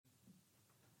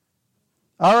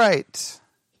All right.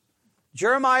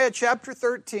 Jeremiah chapter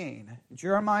 13.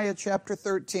 Jeremiah chapter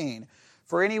 13.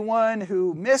 For anyone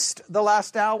who missed the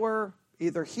last hour,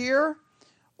 either here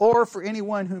or for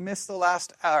anyone who missed the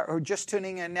last hour or just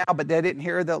tuning in now but they didn't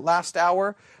hear the last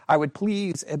hour, I would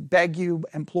please beg you,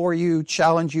 implore you,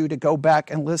 challenge you to go back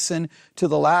and listen to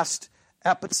the last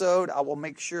episode. I will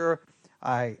make sure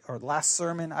last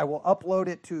sermon, I will upload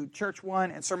it to Church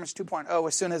One and Sermons 2.0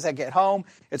 as soon as I get home.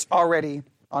 It's already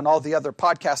on all the other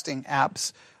podcasting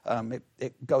apps.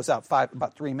 It goes out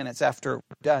about 3 minutes after we're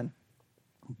done.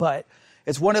 But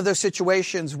it's one of those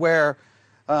situations where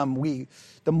the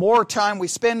more time we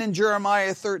spend in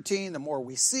Jeremiah 13, the more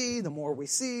we see, the more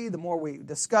we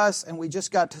discuss, and we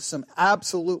just got to some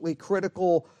absolutely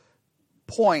critical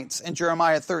points in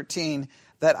Jeremiah 13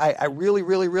 that I really,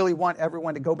 really, really want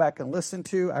everyone to go back and listen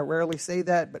to. I rarely say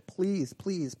that, but please,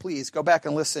 please, please go back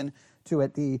and listen to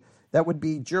it. That would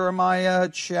be Jeremiah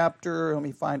chapter, let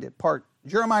me find it, part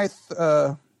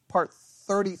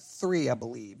 33, I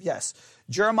believe. Yes,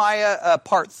 Jeremiah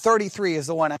part 33 is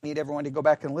the one I need everyone to go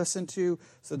back and listen to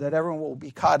so that everyone will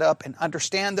be caught up and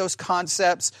understand those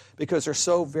concepts because they're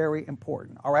so very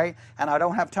important, all right? And I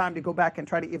don't have time to go back and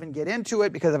try to even get into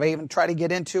it because if I even try to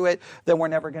get into it, then we're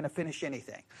never going to finish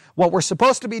anything. What we're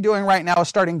supposed to be doing right now is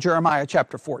starting Jeremiah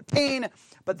chapter 14,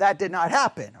 but that did not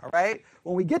happen, all right?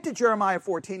 When we get to Jeremiah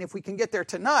 14, if we can get there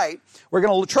tonight, we're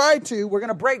going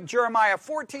to break Jeremiah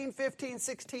 14, 15,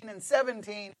 16, and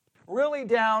 17 really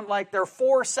down like they're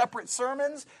 4 separate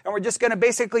sermons, and we're just going to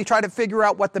basically try to figure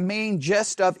out what the main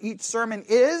gist of each sermon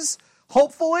is,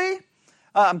 hopefully,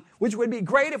 which would be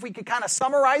great if we could kind of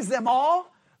summarize them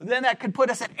all. Then that could put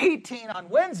us at 18 on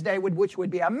Wednesday, which would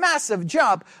be a massive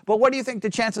jump, but what do you think the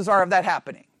chances are of that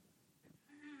happening?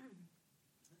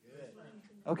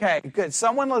 Okay, good.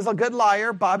 Someone was a good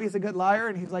liar. Bobby's a good liar,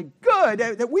 and he's like, good,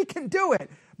 that we can do it.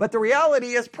 But the reality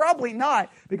is probably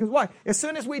not, because why? As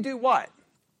soon as we do what?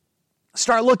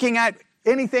 Start looking at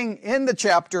anything in the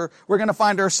chapter, we're going to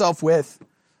find ourselves with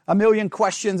a million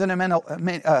questions and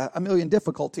a million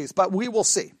difficulties, but we will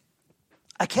see.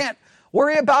 I can't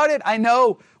worry about it. I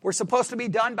know we're supposed to be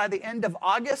done by the end of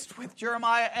August with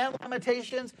Jeremiah and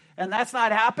Lamentations, and that's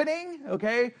not happening,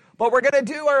 okay? But we're going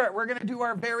to do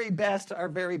our very best.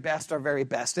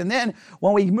 And then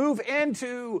when we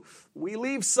we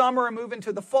leave summer and move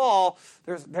into the fall,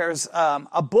 there's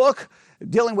a book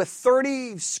dealing with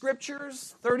 30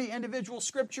 scriptures, 30 individual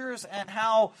scriptures, and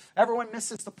how everyone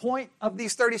misses the point of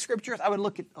these 30 scriptures. I would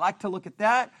like to look at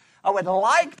that. I would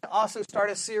like to also start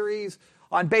a series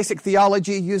on basic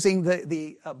theology using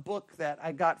the book that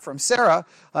I got from Sarah,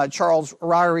 Charles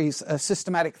Ryrie's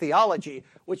Systematic Theology,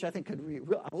 which I think could be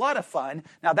a lot of fun.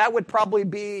 Now, that would probably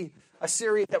be a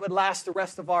series that would last the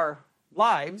rest of our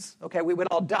lives. Okay, we would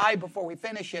all die before we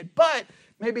finish it, but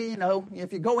maybe,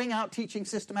 if you're going out teaching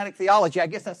systematic theology, I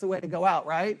guess that's the way to go out,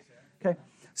 right? Okay.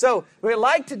 So we'd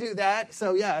like to do that.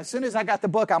 So yeah, as soon as I got the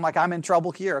book, I'm like, I'm in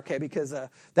trouble here, okay, because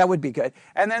that would be good.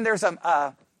 And then there's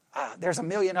a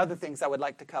million other things I would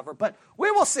like to cover, but we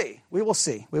will see.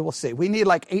 We need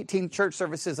like 18 church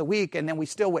services a week, and then we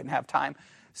still wouldn't have time.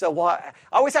 So I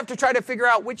always have to try to figure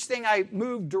out which thing I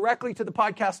move directly to the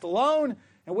podcast alone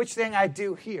and which thing I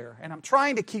do here. And I'm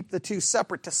trying to keep the two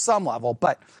separate to some level,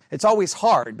 but it's always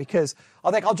hard because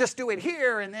I'll think I'll just do it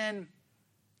here, and then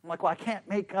I'm like, well, I can't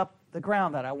make up the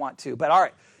ground that I want to. But all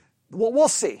right, well, we'll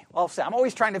see. I'm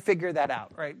always trying to figure that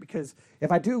out, right? Because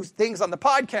if I do things on the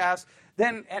podcast,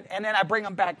 then and then I bring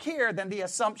them back here, then the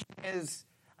assumption is,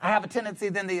 I have a tendency,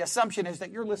 then the assumption is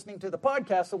that you're listening to the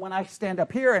podcast. So when I stand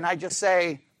up here and I just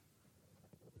say,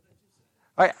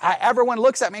 all right, everyone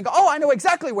looks at me and go, oh, I know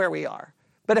exactly where we are.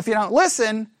 But if you don't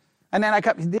listen, and then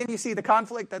then you see the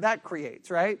conflict that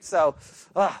creates, right? So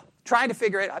trying to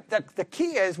figure it out. The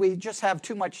key is we just have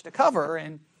too much to cover,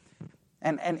 and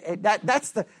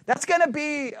that's going to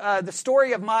be the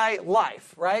story of my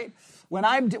life, right? When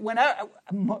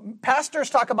pastors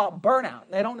talk about burnout,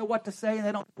 they don't know what to say, and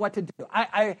they don't know what to do.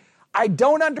 I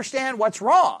don't understand what's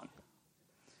wrong,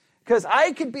 because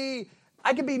I could be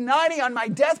 90 on my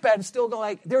deathbed and still go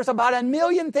like, there's about a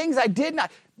million things I did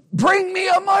not. Bring me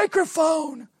a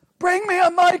microphone.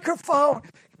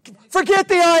 Forget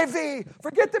the IV.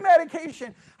 Forget the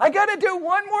medication. I got to do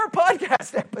one more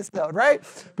podcast episode, right?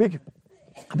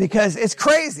 Because it's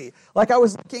crazy. Like I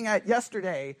was looking at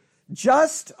yesterday,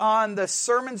 just on the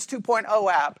Sermons 2.0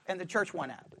 app and the Church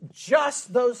One app.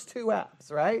 Just those two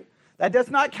apps, right? That does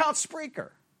not count Spreaker,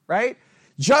 right?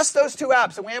 Just those two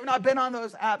apps, and we have not been on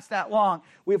those apps that long.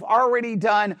 We've already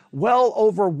done well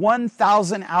over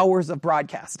 1,000 hours of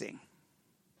broadcasting.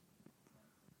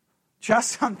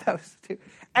 Just on those two.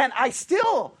 And I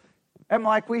still am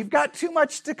like, we've got too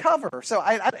much to cover. So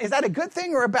is that a good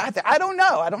thing or a bad thing? I don't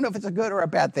know. I don't know if it's a good or a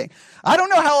bad thing. I don't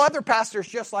know how other pastors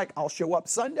just like, I'll show up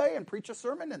Sunday and preach a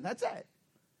sermon and that's it.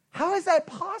 How is that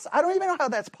possible? I don't even know how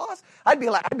that's possible. I'd be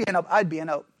in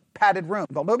a padded room.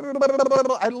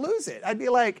 I'd lose it. I'd be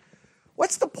like,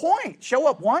 what's the point? Show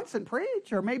up once and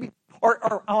preach? Or maybe,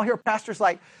 or I'll hear pastors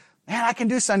like, man, I can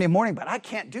do Sunday morning, but I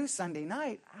can't do Sunday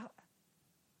night.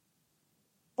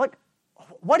 Like,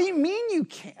 what do you mean you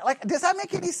can't? Like, does that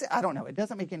make any sense? I don't know. It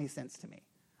doesn't make any sense to me.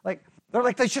 Like, they're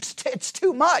like, it's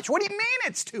too much. What do you mean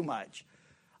it's too much?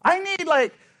 I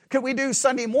need could we do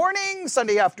Sunday morning,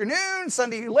 Sunday afternoon,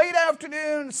 Sunday late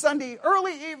afternoon, Sunday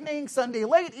early evening, Sunday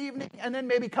late evening, and then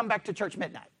maybe come back to church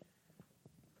midnight?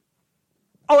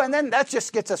 Oh, and then that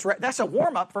just gets us, that's a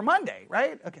warm-up for Monday,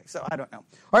 right? Okay, so I don't know.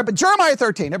 All right, but Jeremiah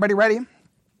 13, everybody ready?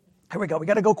 Here we go. We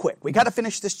got to go quick. We got to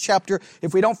finish this chapter.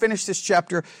 If we don't finish this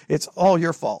chapter, it's all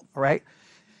your fault, all right?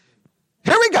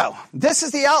 Here we go. This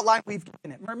is the outline we've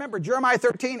given it. Remember, Jeremiah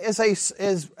 13 is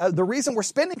the reason we're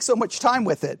spending so much time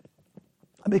with it,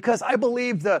 because I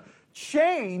believe the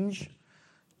change,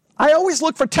 I always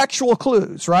look for textual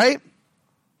clues, right?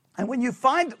 And when you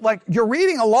find, you're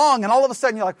reading along and all of a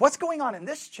sudden you're like, what's going on in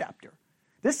this chapter?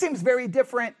 This seems very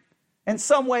different in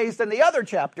some ways than the other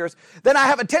chapters. Then I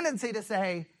have a tendency to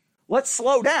say, let's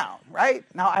slow down, right?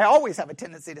 Now, I always have a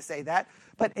tendency to say that,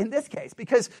 but in this case,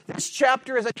 because this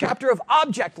chapter is a chapter of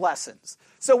object lessons.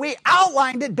 So we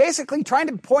outlined it basically trying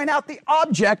to point out the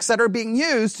objects that are being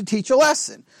used to teach a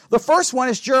lesson. The first one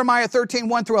is Jeremiah 13,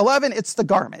 1 through 11. It's the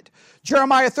garment.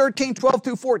 Jeremiah 13, 12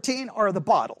 through 14 are the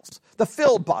bottles, the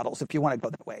filled bottles, if you want to go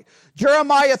that way.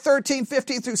 Jeremiah 13,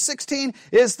 15 through 16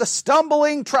 is the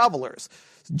stumbling travelers.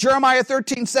 Jeremiah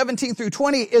 13, 17 through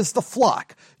 20 is the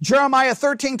flock. Jeremiah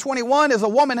 13, 21 is a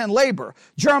woman in labor.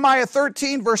 Jeremiah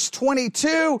 13, verse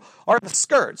 22 are the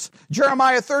skirts.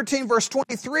 Jeremiah 13, verse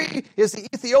 23 is the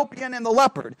Ethiopian and the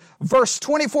leopard. Verse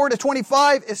 24 to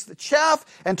 25 is the chaff.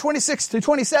 And 26 to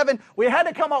 27, we had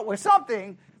to come up with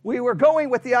something. We were going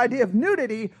with the idea of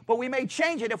nudity, but we may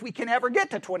change it if we can ever get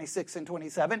to 26 and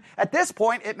 27. At this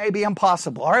point, it may be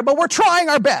impossible. All right, but we're trying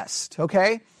our best,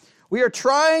 okay? We are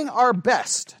trying our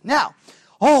best. Now,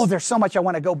 there's so much I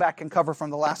want to go back and cover from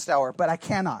the last hour, but I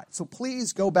cannot. So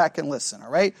please go back and listen, all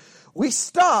right? We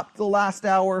stopped the last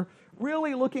hour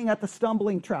really looking at the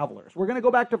stumbling travelers. We're going to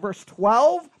go back to verse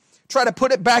 12, try to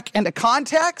put it back into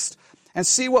context, and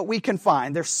see what we can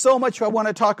find. There's so much I want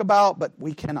to talk about, but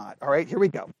we cannot. All right, here we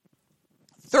go.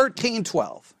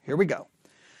 13:12. Here we go.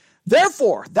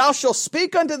 Therefore, thou shalt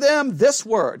speak unto them this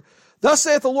word. Thus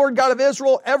saith the Lord God of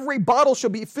Israel, every bottle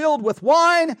shall be filled with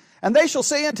wine, and they shall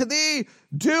say unto thee,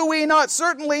 do we not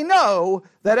certainly know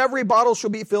that every bottle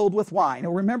shall be filled with wine? Now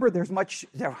remember,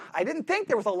 I didn't think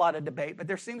there was a lot of debate, but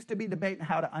there seems to be debate in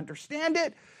how to understand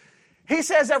it. He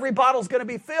says every bottle's going to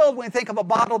be filled. When you think of a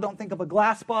bottle, don't think of a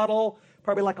glass bottle,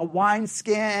 probably like a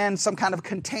wineskin, some kind of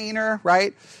container,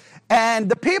 right? And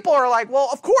the people are like, well,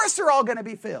 of course they're all going to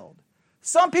be filled.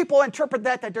 Some people interpret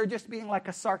that they're just being like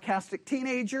a sarcastic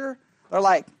teenager. They're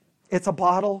like, it's a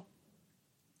bottle.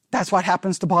 That's what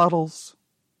happens to bottles.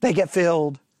 They get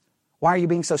filled. Why are you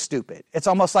being so stupid? It's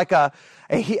almost like a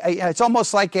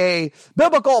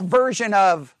biblical version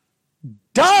of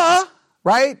duh,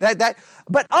 right?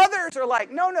 But others are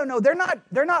like, no. They're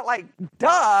not like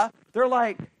duh. They're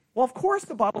like, well, of course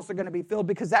the bottles are going to be filled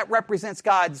because that represents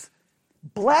God's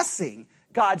blessing,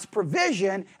 God's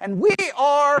provision, and we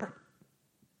are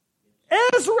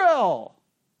Israel.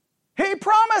 He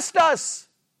promised us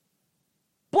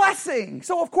blessing.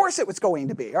 So of course it was going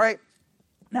to be, all right?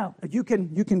 Now, you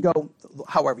can go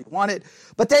however you want it,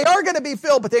 but they are going to be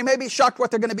filled, but they may be shocked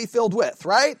what they're going to be filled with,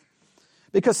 right?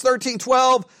 Because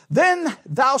 13:12, then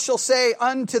thou shalt say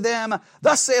unto them,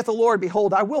 thus saith the Lord,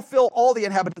 behold, I will fill all the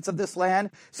inhabitants of this land.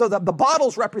 So that the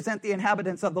bottles represent the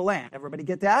inhabitants of the land. Everybody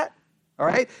get that? All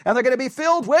right? And they're going to be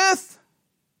filled with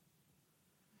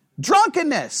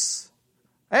drunkenness.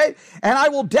 Right? And I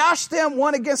will dash them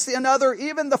one against the another,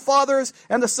 even the fathers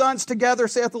and the sons together,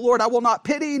 saith the Lord. I will not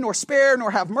pity, nor spare,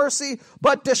 nor have mercy,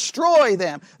 but destroy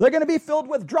them. They're going to be filled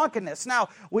with drunkenness. Now,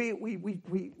 we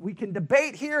can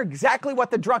debate here exactly what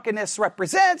the drunkenness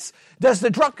represents. Does the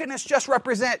drunkenness just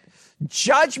represent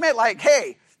judgment? Like,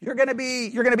 hey, you're going to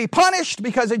be punished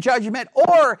because of judgment,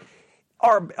 or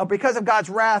because of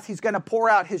God's wrath, he's going to pour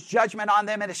out his judgment on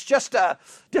them. And it's just a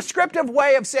descriptive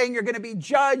way of saying you're going to be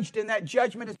judged and that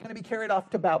judgment is going to be carried off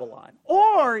to Babylon.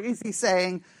 Or is he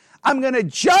saying, I'm going to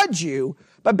judge you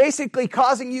by basically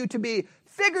causing you to be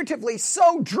figuratively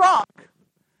so drunk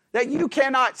that you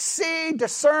cannot see,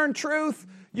 discern truth.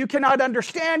 you cannot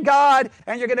understand God,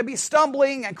 and you're going to be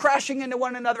stumbling and crashing into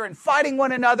one another and fighting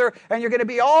one another, and you're going to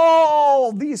be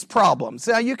all these problems.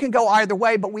 Now, you can go either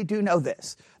way, but we do know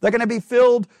this. They're going to be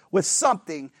filled with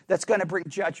something that's going to bring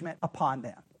judgment upon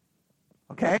them.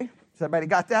 Okay? Has everybody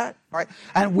got that? All right.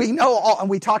 And we know and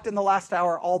we talked in the last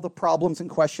hour, all the problems and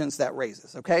questions that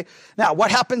raises. Okay? Now, what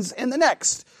happens in the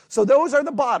next? So those are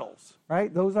the bottles,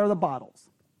 right? Those are the bottles.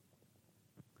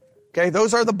 Okay,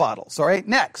 those are the bottles. All right,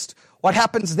 next. What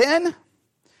happens then?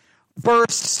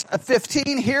 Verse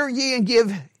 15, hear ye and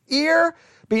give ear.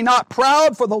 Be not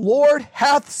proud, for the Lord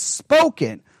hath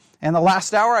spoken. And the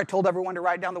last hour, I told everyone to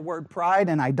write down the word pride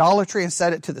and idolatry and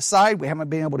set it to the side. We haven't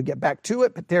been able to get back to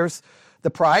it, but there's the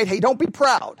pride. Hey, don't be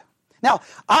proud. Now,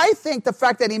 I think the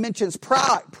fact that he mentions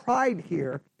pride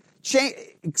here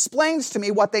explains to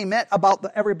me what they meant about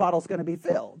every bottle's going to be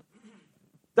filled.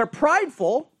 They're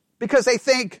prideful because they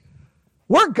think,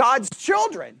 we're God's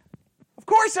children. Of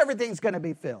course everything's going to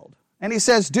be filled. And he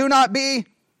says, do not be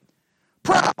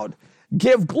proud.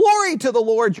 Give glory to the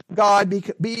Lord your God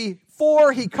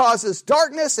before he causes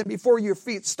darkness and before your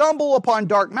feet stumble upon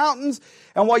dark mountains.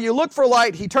 And while you look for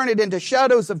light, he turn it into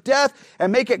shadows of death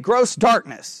and make it gross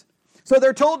darkness. So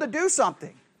they're told to do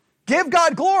something. Give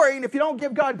God glory. And if you don't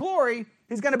give God glory,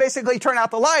 he's going to basically turn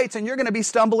out the lights and you're going to be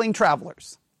stumbling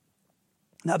travelers.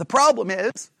 Now the problem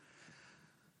is,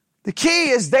 the key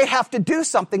is they have to do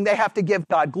something. They have to give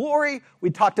God glory.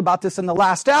 We talked about this in the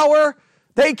last hour.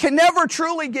 They can never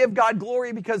truly give God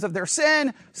glory because of their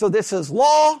sin. So this is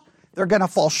law. They're going to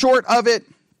fall short of it.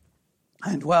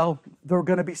 And well, they're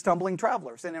going to be stumbling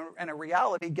travelers. And in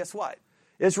reality, guess what?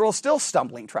 Israel's still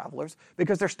stumbling travelers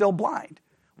because they're still blind.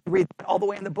 We read all the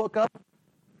way in the book of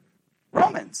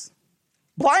Romans.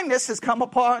 Blindness has come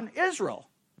upon Israel.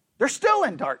 They're still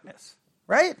in darkness,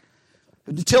 right?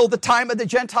 Until the time of the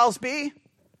Gentiles be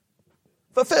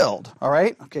fulfilled. All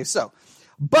right? Okay, so.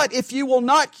 But if you will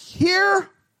not hear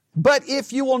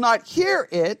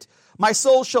it, my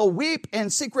soul shall weep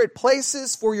in secret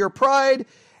places for your pride,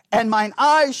 and mine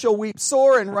eyes shall weep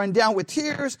sore and run down with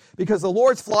tears, because the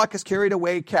Lord's flock is carried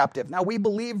away captive. Now we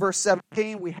believe, verse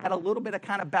 17, we had a little bit of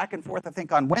kind of back and forth, I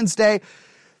think, on Wednesday.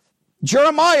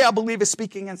 Jeremiah, I believe, is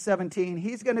speaking in 17.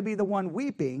 He's going to be the one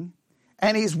weeping.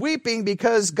 And he's weeping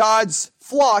because God's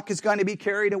flock is going to be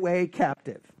carried away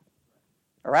captive.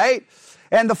 All right?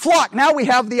 And the flock, now we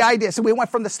have the idea. So we went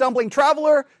from the stumbling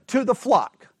traveler to the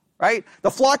flock, right?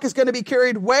 The flock is going to be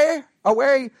carried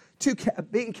away to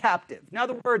being captive. In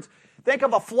other words, think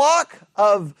of a flock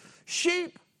of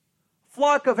sheep,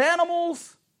 flock of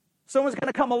animals. Someone's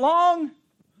going to come along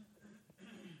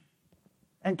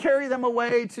and carry them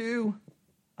away to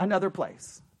another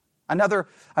place.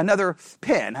 Another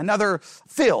pen, another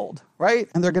field, right?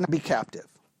 And they're going to be captive.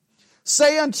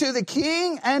 Say unto the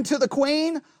king and to the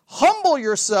queen, humble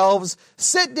yourselves,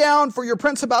 sit down, for your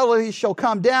principality shall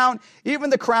come down, even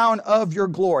the crown of your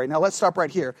glory. Now let's stop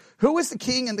right here. Who is the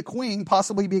king and the queen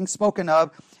possibly being spoken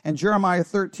of in Jeremiah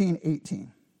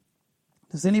 13:18?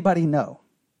 Does anybody know?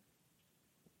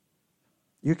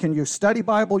 You can use study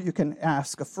Bible, you can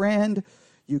ask a friend,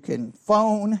 you can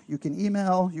phone, you can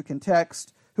email, you can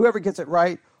text. Whoever gets it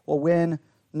right will win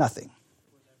nothing.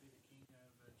 Would that be the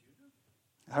king of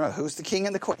Judah? I don't know. Who's the king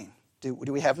and the queen? Do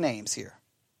we have names here?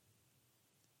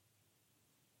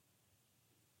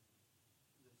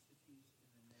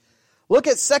 Look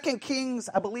at 2 Kings,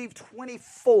 I believe,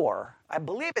 24. I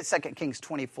believe it's 2 Kings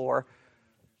 24.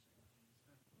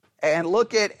 And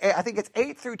look at, I think it's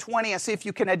 8 through 20, and see if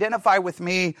you can identify with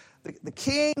me the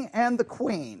king and the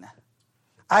queen.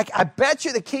 I bet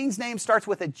you the king's name starts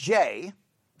with a J.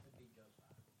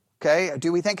 Okay,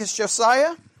 do we think it's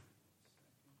Josiah?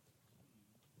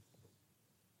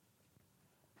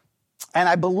 And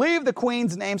I believe the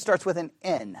queen's name starts with an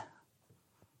N.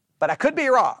 But I could be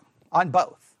wrong on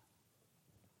both.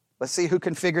 Let's see who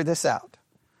can figure this out.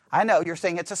 I know you're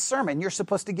saying it's a sermon. You're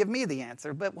supposed to give me the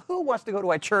answer. But who wants to go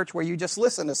to a church where you just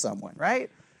listen to someone, right?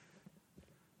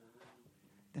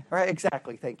 Right,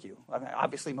 exactly. Thank you. I mean,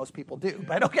 obviously, most people do.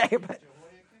 But okay. But,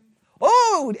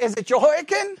 oh, is it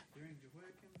Jehoiakim?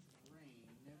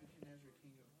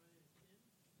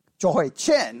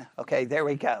 Jehoiachin. Okay, there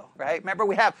we go. Right?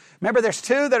 Remember there's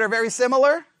two that are very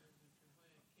similar?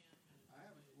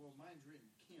 Well, mine's written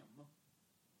Kim.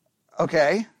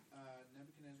 Okay.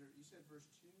 Nebuchadnezzar, you said verse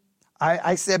 2?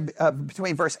 I said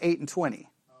between verse 8 and 20.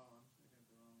 Oh, I got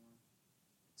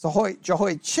the wrong one. So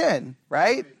Jehoiachin,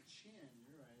 right? Chin,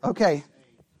 you're right. Okay.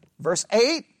 Verse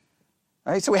 8.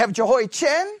 All right, so we have Jehoiachin.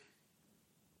 His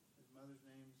mother's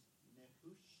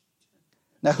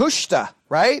name's Nehushta,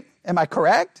 right? Am I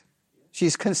correct?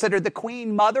 She's considered the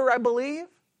queen mother, I believe.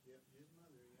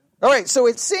 All right, so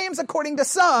it seems, according to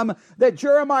some, that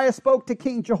Jeremiah spoke to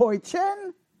King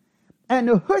Jehoiachin and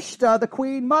Nehushta, the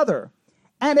queen mother,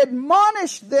 and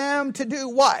admonished them to do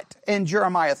what in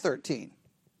Jeremiah 13?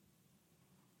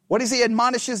 What does he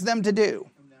admonishes them to do?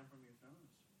 Come down from your thrones.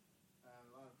 A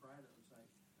lot of pride. It was like,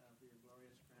 for your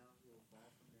glorious crowns will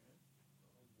fall from your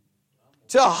head.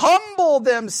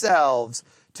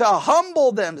 To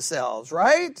humble themselves,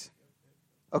 right?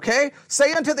 Okay?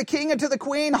 Say unto the king and to the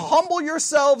queen, humble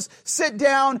yourselves, sit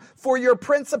down, for your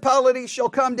principality shall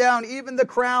come down, even the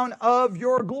crown of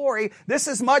your glory. This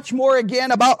is much more,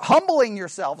 again, about humbling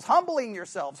yourselves, humbling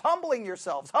yourselves, humbling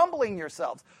yourselves, humbling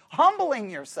yourselves, humbling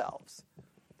yourselves,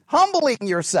 humbling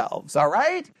yourselves, all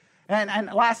right?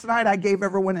 And last night I gave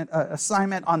everyone an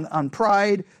assignment on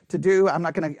pride to do. I'm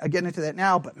not going to get into that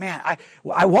now, but man, I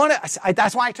want to.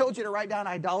 That's why I told you to write down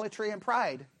idolatry and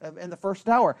pride in the first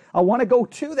hour. I want to go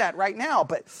to that right now,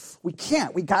 but we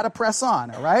can't. We got to press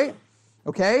on. All right,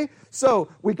 okay. So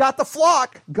we got the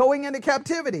flock going into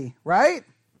captivity, right?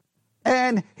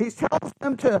 And he tells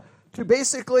them to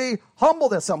basically humble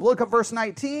themselves. Look at verse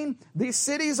 19. These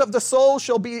cities of the soul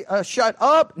shall be shut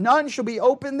up. None shall be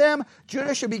opened them.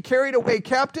 Judah shall be carried away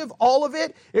captive. All of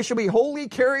it. It shall be wholly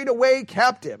carried away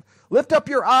captive. Lift up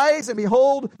your eyes and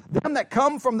behold them that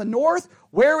come from the north.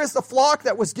 Where is the flock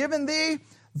that was given thee?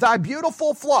 Thy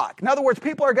beautiful flock. In other words,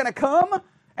 people are going to come,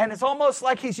 and it's almost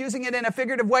like he's using it in a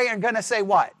figurative way and going to say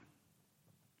what?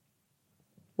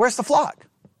 Where's the flock?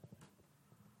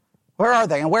 Where are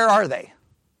they? And where are they?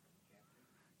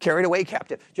 Carried away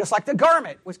captive. Just like the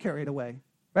garment was carried away,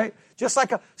 right?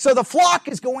 So the flock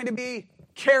is going to be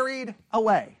carried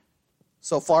away.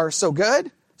 So far, so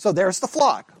good. So there's the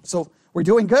flock. So we're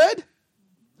doing good?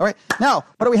 All right. Now,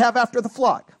 what do we have after the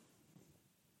flock?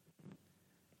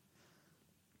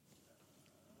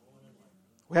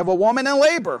 We have a woman in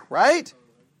labor, right?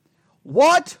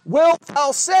 What wilt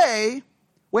thou say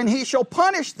when he shall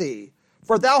punish thee?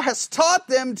 For thou hast taught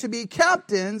them to be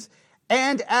captains,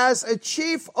 and as a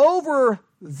chief over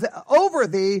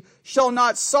thee shall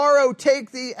not sorrow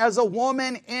take thee as a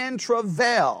woman in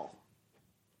travail.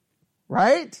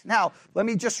 Right? Now, let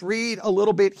me just read a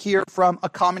little bit here from a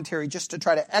commentary just to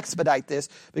try to expedite this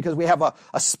because we have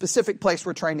a specific place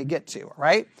we're trying to get to,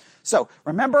 right? So,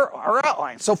 remember our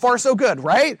outline. So far, so good,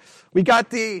 right? We got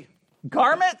the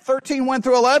garment, 13, 1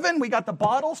 through 11. We got the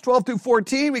bottles, 12 through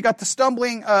 14. We got the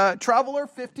stumbling traveler,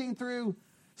 15 through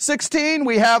 16,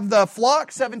 we have the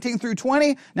flock, 17 through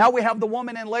 20. Now we have the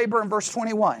woman in labor in verse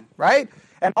 21, right?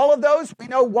 And all of those, we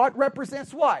know what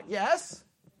represents what, yes?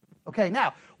 Okay,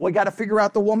 now, we got to figure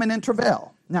out the woman in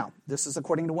travail. Now, this is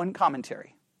according to one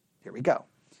commentary. Here we go.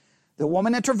 The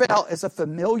woman in travail is a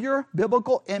familiar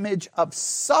biblical image of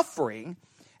suffering,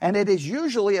 and it is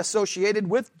usually associated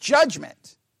with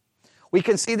judgment. We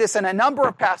can see this in a number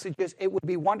of passages. It would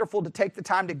be wonderful to take the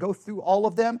time to go through all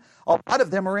of them. A lot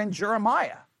of them are in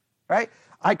Jeremiah, right?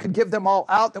 I could give them all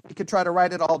out, that we could try to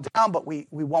write it all down, but we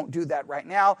won't do that right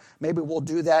now. Maybe we'll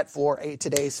do that for a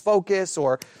today's focus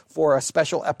or for a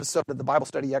special episode of the Bible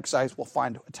study exercise. We'll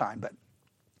find a time, but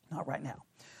not right now.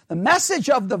 The message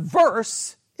of the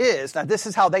verse is, now this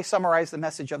is how they summarize the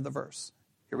message of the verse.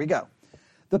 Here we go.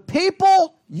 The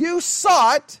people you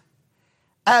sought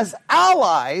as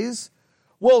allies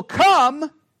will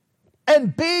come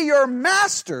and be your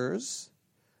masters,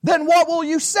 then what will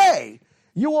you say?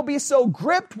 You will be so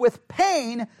gripped with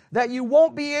pain that you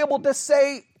won't be able to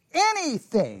say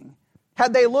anything.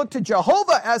 Had they looked to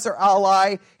Jehovah as their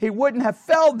ally, he wouldn't have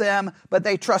failed them, but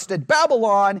they trusted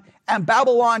Babylon, and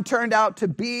Babylon turned out to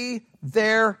be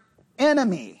their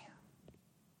enemy.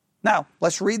 Now,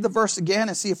 let's read the verse again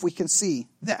and see if we can see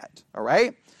that, all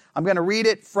right? I'm going to read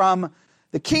it from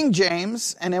the King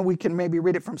James, and then we can maybe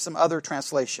read it from some other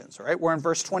translations, all right? We're in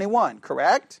verse 21,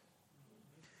 correct?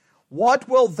 What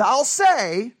wilt thou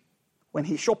say when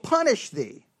he shall punish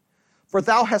thee? For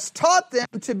thou hast taught them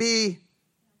to be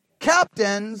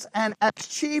captains, and as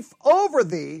chief over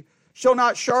thee shall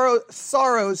not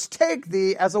sorrows take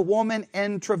thee as a woman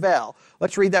in travail.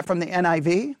 Let's read that from the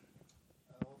NIV.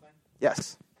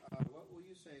 Yes. What will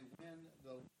you say when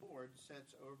the Lord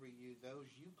sets over you those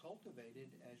you cultivated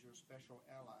as your special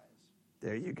allies?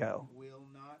 There you go. Will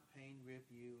not pain grip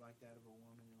you like that of a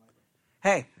woman in labor?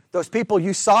 Hey, those people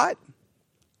you sought,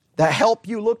 the help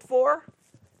you looked for,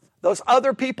 those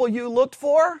other people you looked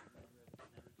for,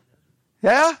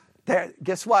 yeah,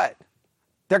 guess what?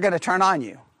 They're going to turn on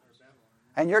you.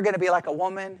 And you're going to be like a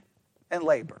woman in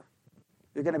labor.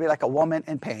 You're going to be like a woman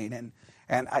in pain.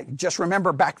 And I just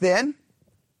remember back then,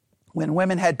 when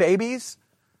women had babies,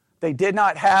 they did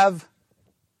not have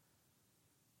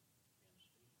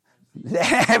They didn't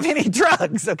have any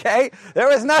drugs, okay? There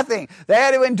was nothing. They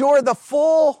had to endure the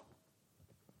full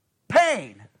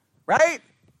pain, right?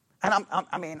 And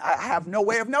I have no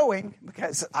way of knowing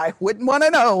because I wouldn't want to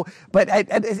know, but I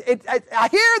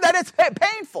hear that it's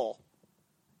painful,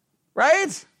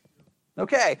 right?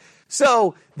 Okay,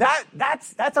 so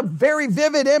that's a very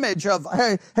vivid image of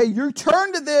hey, you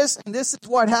turn to this, and this is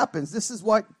what happens. This is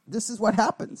what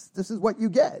happens. This is what you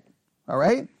get. All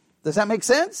right, does that make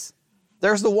sense?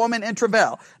 There's the woman in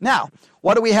travail. Now,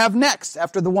 what do we have next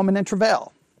after the woman in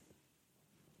travail?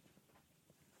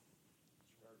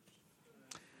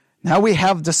 Now we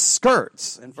have the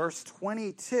skirts in verse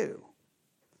 22.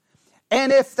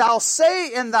 And if thou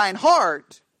say in thine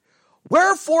heart,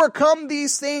 wherefore come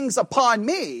these things upon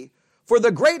me? For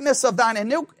the greatness of thine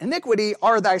iniquity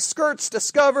are thy skirts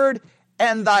discovered,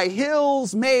 and thy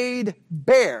hills made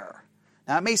bare.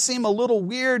 Now it may seem a little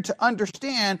weird to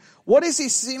understand. What is he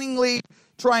seemingly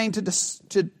trying to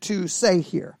say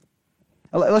here?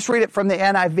 Let's read it from the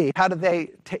NIV. How do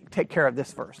they take care of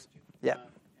this verse? Yeah.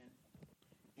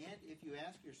 And if you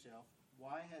ask yourself,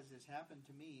 why has this happened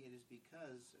to me? It is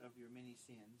because of your many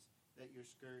sins that your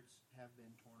skirts have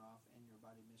been torn off and your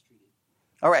body mistreated.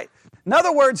 All right. In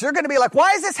other words, you're going to be like,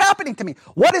 why is this happening to me?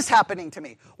 What is happening to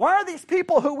me? Why are these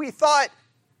people who we thought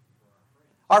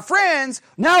are friends,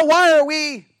 now why are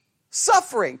we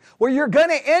suffering? Well, you're going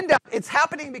to end up, it's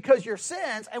happening because your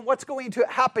sins, and what's going to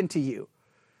happen to you?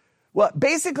 Well,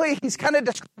 basically, he's kind of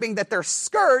describing that their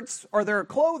skirts or their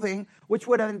clothing, which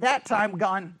would have at that time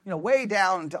gone, way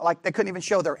down to, like they couldn't even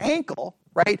show their ankle,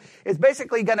 right? Is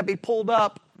basically going to be pulled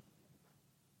up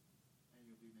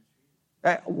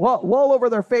well over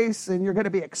their face, and you're going to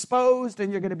be exposed,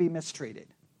 and you're going to be mistreated.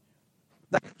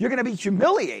 You're going to be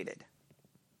humiliated.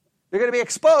 You're going to be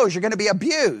exposed. You're going to be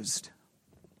abused.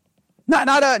 Not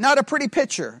a pretty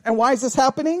picture. And why is this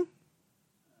happening?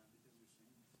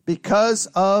 Because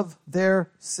of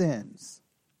their sins.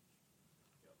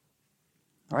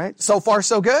 All right. So far,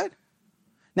 so good.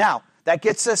 Now, that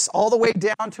gets us all the way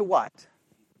down to what?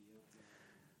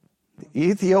 The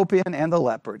Ethiopian and the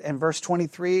leopard. And verse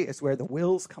 23 is where the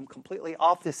wheels come completely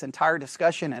off this entire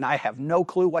discussion, and I have no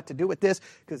clue what to do with this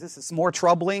because this is more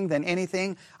troubling than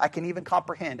anything I can even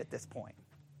comprehend at this point.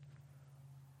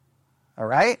 All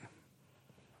right?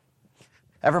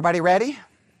 Everybody ready?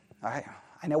 All right.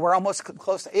 I know we're almost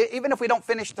close. Even if we don't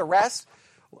finish the rest,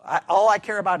 all I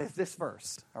care about is this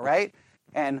verse. All right?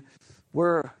 And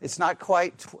it's not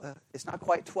quite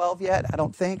 12 yet, I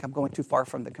don't think. I'm going too far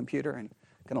from the computer and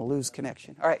going to lose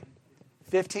connection. All right.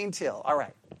 15 till. All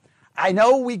right. I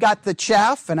know we got the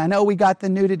chaff and I know we got the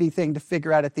nudity thing to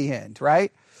figure out at the end,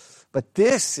 right? But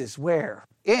this is where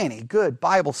any good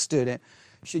Bible student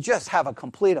should just have a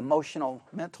complete emotional,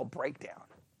 mental breakdown.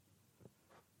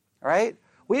 All right?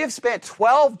 We have spent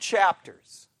 12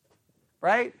 chapters,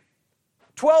 right?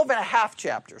 12 and a half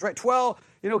chapters, right? 12,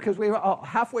 because we were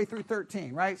halfway through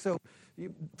 13, right? So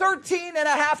 13 and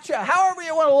a half chapters, however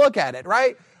you want to look at it,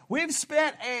 right? We've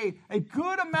spent a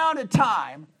good amount of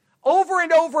time over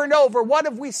and over and over. What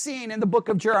have we seen in the book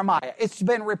of Jeremiah? It's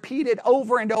been repeated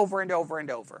over and over and over and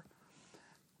over.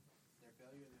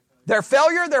 Their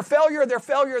failure, their failure, their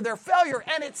failure, their failure.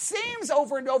 And it seems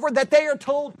over and over that they are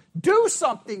told, do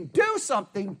something, do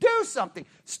something, do something.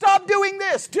 Stop doing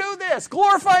this, do this,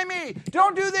 glorify me,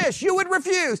 don't do this. You would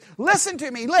refuse. Listen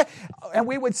to me. And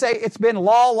we would say it's been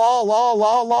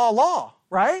law,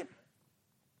 right?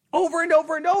 Over and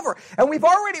over and over. And we've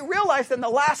already realized in the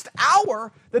last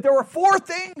hour that there were 4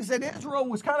 things that Israel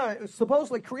was kind of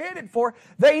supposedly created for.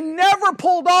 They never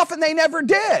pulled off and they never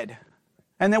did.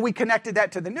 And then we connected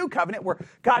that to the new covenant where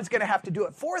God's going to have to do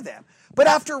it for them. But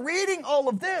after reading all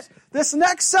of this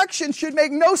next section should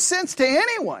make no sense to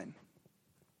anyone.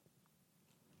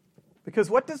 Because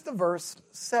what does the verse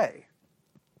say?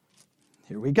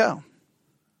 Here we go.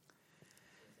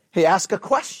 He asks a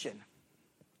question.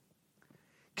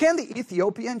 Can the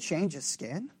Ethiopian change his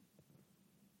skin?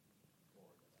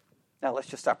 Now let's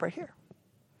just stop right here.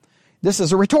 This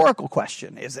is a rhetorical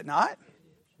question, is it not?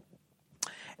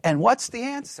 And what's the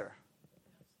answer?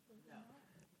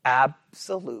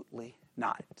 Absolutely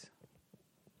not.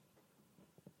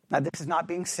 Now, this is not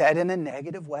being said in a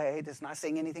negative way. It's not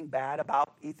saying anything bad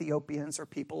about Ethiopians or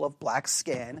people of black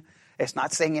skin. It's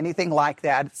not saying anything like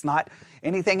that. It's not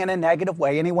anything in a negative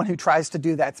way. Anyone who tries to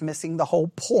do that's missing the whole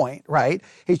point, right?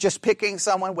 He's just picking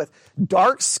someone with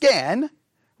dark skin,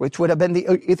 which would have been the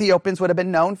Ethiopians would have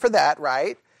been known for that,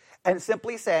 right? And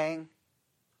simply saying,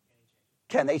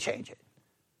 can they change it?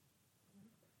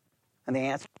 And the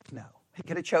answer is no. He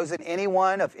could have chosen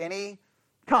anyone of any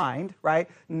kind, right?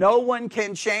 No one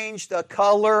can change the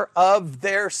color of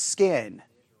their skin.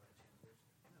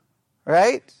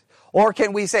 right? Or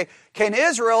can we say, can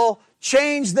Israel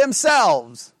change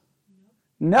themselves?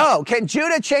 No. Can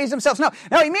Judah change themselves? No.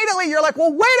 Now immediately you're like,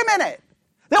 well, wait a minute.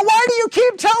 Then why do you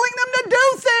keep telling them to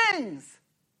do things?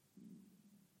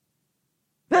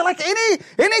 They're like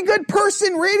any good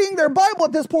person reading their Bible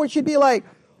at this point should be like,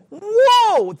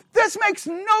 whoa, this makes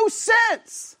no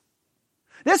sense.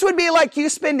 This would be like you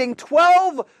spending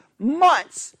 12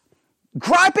 months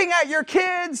griping at your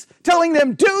kids, telling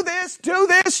them, do this,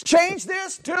 change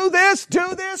this, do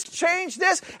this, change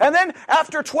this. And then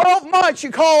after 12 months,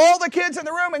 you call all the kids in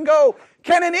the room and go,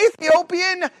 can an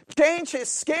Ethiopian change his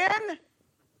skin?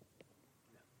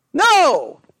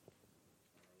 No.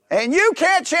 And you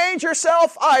can't change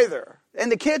yourself either.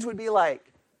 And the kids would be like,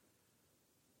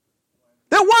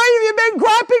 then why have you been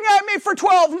griping at me for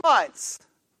 12 months?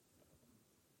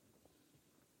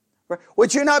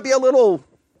 Would you not be a little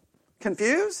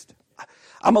confused?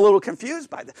 I'm a little confused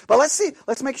by this. But let's see.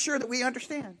 Let's make sure that we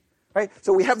understand. Right?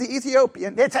 So we have the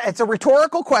Ethiopian. It's a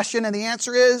rhetorical question, and the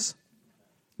answer is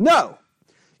no.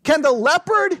 Can the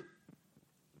leopard,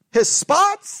 his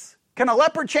spots, can a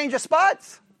leopard change his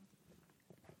spots?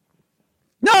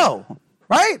 No.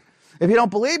 Right? If you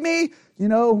don't believe me,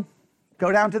 go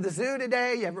down to the zoo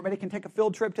today. Everybody can take a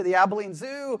field trip to the Abilene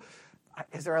Zoo.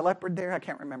 Is there a leopard there? I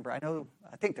can't remember. I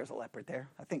think there's a leopard there.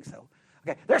 I think so.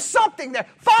 Okay, there's something there.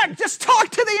 Fine, just talk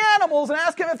to the animals and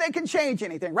ask them if they can change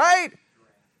anything, right?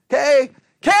 Okay,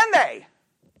 can they?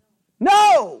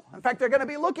 No. In fact, they're going to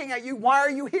be looking at you. Why are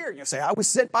you here? And you say, I was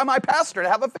sent by my pastor to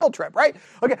have a field trip, right?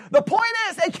 Okay, the point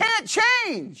is they can't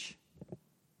change.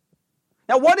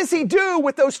 Now, what does he do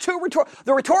with those two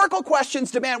the rhetorical questions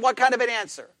demand what kind of an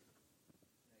answer?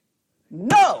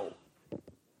 No.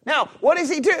 Now, what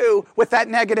does he do with that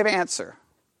negative answer?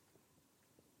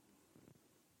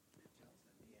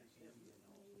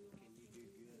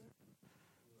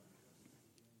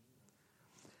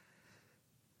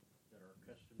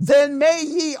 Then may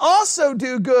ye also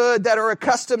do good that are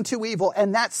accustomed to evil.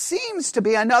 And that seems to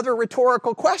be another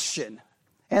rhetorical question.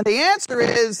 And the answer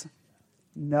is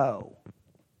no.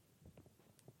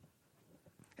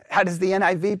 How does the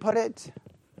NIV put it?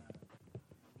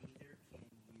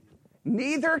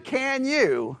 Neither can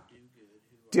you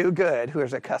do good who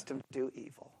is accustomed to do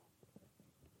evil.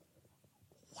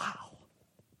 Wow.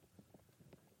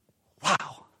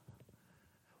 Wow.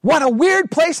 What a weird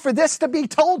place for this to be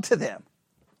told to them.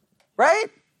 Right?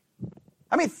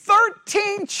 I mean,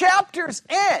 13 chapters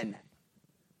in.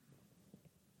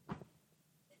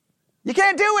 You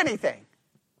can't do anything.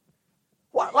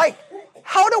 What,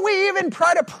 how do we even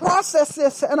try to process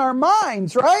this in our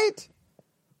minds, right?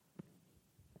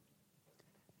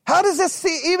 How does this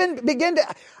even begin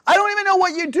to... I don't even know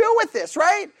what you do with this,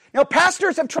 right?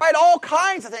 Pastors have tried all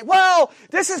kinds of things. Well,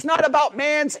 this is not about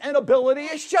man's inability.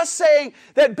 It's just saying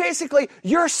that basically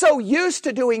you're so used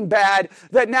to doing bad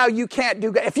that now you can't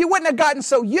do good. If you wouldn't have gotten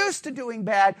so used to doing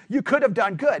bad, you could have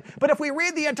done good. But if we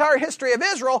read the entire history of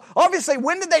Israel, obviously,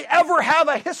 when did they ever have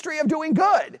a history of doing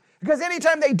good? Because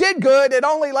anytime they did good, it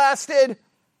only lasted,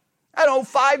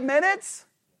 5 minutes.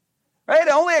 Right?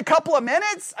 Only a couple of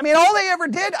minutes. All they ever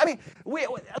did,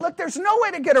 look, there's no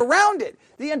way to get around it.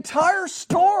 The entire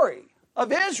story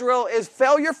of Israel is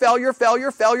failure, failure,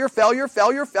 failure, failure, failure,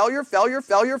 failure, failure, failure,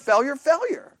 failure, failure,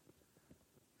 failure.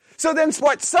 So then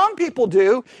what some people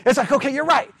do is like, okay, you're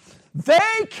right.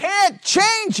 They can't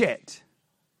change it.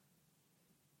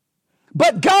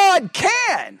 But God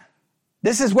can.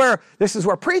 This is where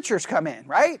preachers come in,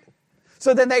 right?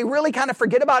 So then they really kind of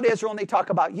forget about Israel and they talk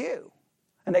about you.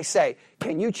 And they say,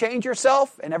 can you change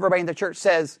yourself? And everybody in the church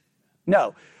says,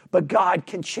 no. But God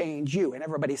can change you. And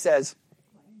everybody says,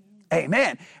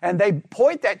 amen. And they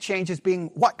point that change as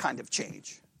being what kind of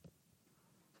change?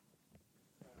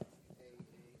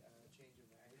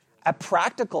 A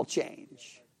practical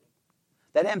change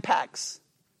that impacts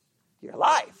your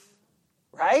life,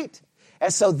 right?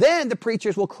 And so then the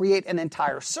preachers will create an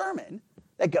entire sermon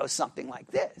that goes something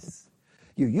like this.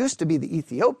 You used to be the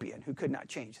Ethiopian who could not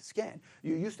change his skin.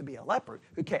 You used to be a leopard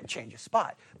who can't change a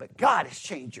spot. But God has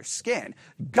changed your skin.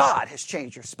 God has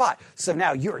changed your spot. So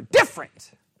now you're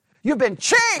different. You've been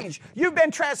changed. You've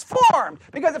been transformed.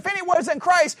 Because if anyone is in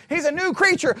Christ, he's a new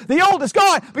creature. The old is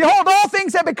gone. Behold, all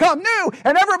things have become new.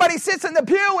 And everybody sits in the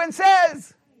pew and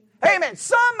says, amen.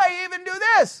 Some may even do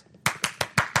this.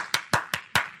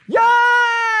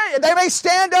 Yay! They may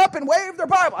stand up and wave their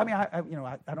Bible. I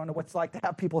don't know what it's like to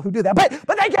have people who do that, but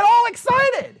they get all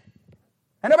excited.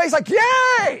 And everybody's like,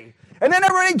 yay! And then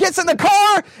everybody gets in the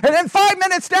car, and then 5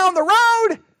 minutes down the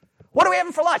road, what are we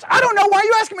having for lunch? I don't know. Why are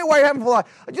you asking me what you're having for lunch?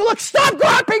 You look, stop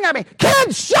griping at me.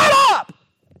 Kids, shut up!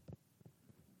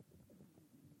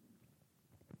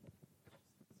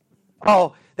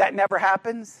 Oh, that never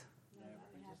happens? We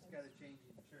just got to change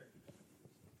in church.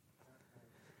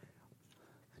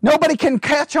 Nobody can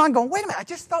catch on going, wait a minute, I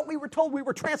just thought we were told we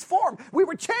were transformed. We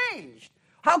were changed.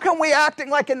 How come we acting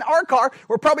like in our car,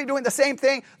 we're probably doing the same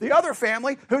thing the other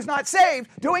family who's not saved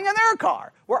doing in their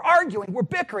car? We're arguing, we're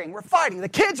bickering, we're fighting. The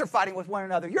kids are fighting with one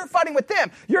another. You're fighting with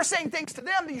them. You're saying things to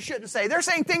them that you shouldn't say. They're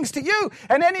saying things to you,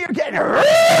 and then you're getting,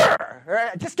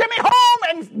 just get me home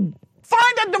and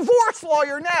find a divorce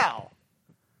lawyer now.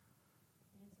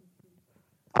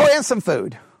 Oh, and some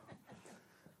food.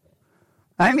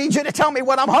 I need you to tell me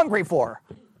what I'm hungry for.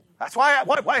 That's why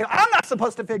I'm not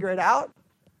supposed to figure it out.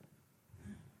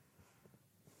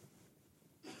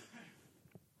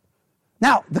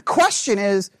 Now, the question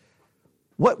is,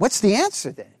 what's the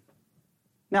answer then?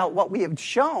 Now, what we have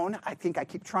shown, I think I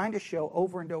keep trying to show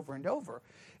over and over and over,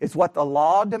 is what the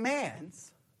law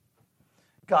demands,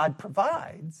 God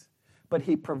provides, but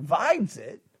he provides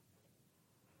it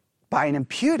by an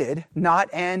imputed, not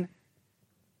an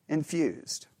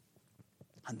infused.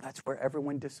 And that's where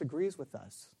everyone disagrees with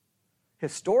us.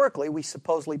 Historically, we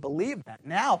supposedly believe that.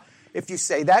 Now, if you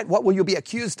say that, what will you be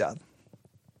accused of?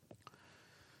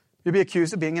 You'll be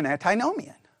accused of being an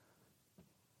antinomian.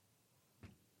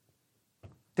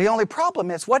 The only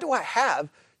problem is, what do I have?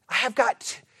 I have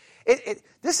got...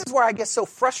 This is where I get so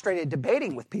frustrated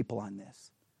debating with people on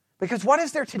this. Because what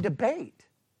is there to debate?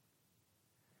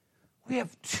 We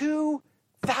have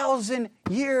 2,000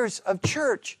 years of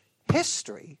church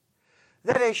history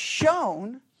that has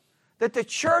shown that the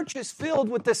church is filled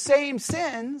with the same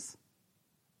sins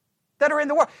that are in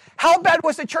the world. How bad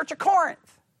was the church of Corinth?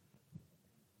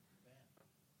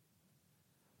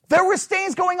 There was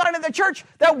things going on in the church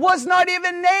that was not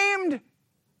even named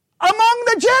among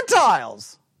the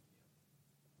Gentiles.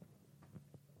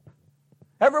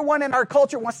 Everyone in our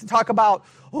culture wants to talk about,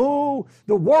 oh,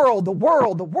 the world.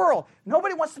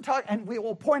 Nobody wants to talk, and we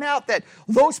will point out that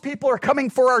those people are coming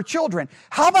for our children.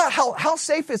 How about how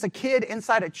safe is a kid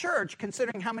inside a church,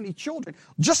 considering how many children?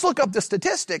 Just look up the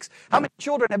statistics. How many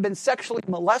children have been sexually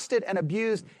molested and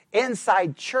abused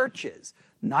inside churches?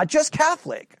 Not just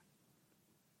Catholic.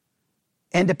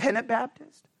 Independent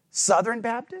Baptist, Southern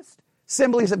Baptist,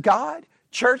 Assemblies of God,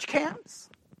 church camps.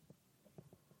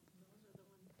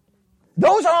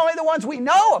 Those are only the ones we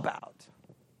know about.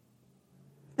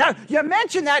 Now, you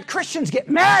mention that, Christians get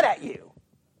mad at you.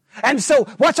 And so,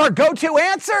 what's our go-to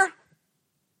answer?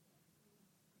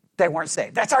 They weren't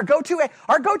saved. That's our go-to.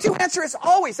 Our go-to answer is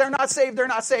always, they're not saved, they're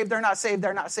not saved, they're not saved,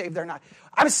 they're not saved, they're not.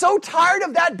 I'm so tired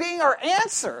of that being our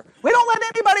answer. We don't let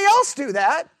anybody else do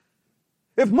that.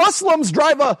 If Muslims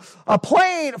drive a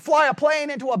plane, fly a plane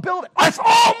into a building, it's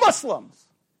all Muslims.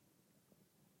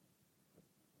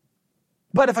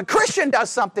 But if a Christian does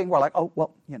something, we're like, oh,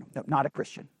 well, no, not a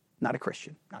Christian, not a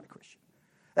Christian, not a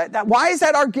Christian. Why is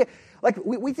that our, like,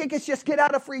 we think it's just get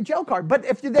out of free jail card. But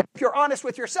if you're honest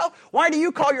with yourself, why do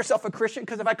you call yourself a Christian?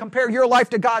 Because if I compare your life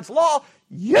to God's law,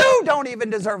 you don't even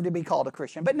deserve to be called a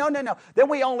Christian. But no. Then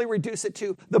we only reduce it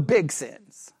to the big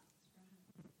sins.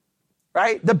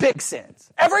 Right? The big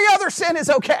sins. Every other sin is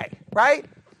okay, right?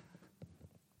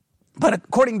 But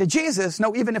according to Jesus,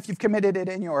 no, even if you've committed it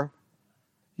and you're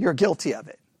guilty of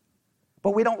it.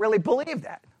 But we don't really believe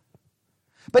that.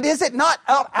 But is it not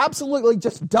absolutely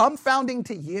just dumbfounding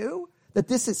to you that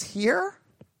this is here?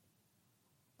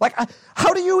 Like,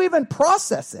 how do you even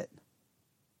process it?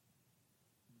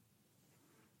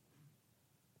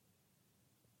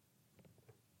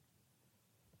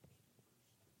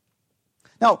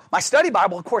 Now, my study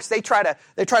Bible, of course, they try to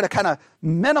kind of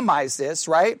minimize this,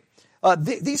 right?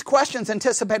 These questions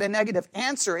anticipate a negative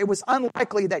answer. It was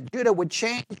unlikely that Judah would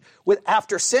change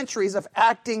after centuries of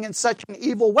acting in such an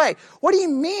evil way. What do you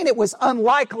mean it was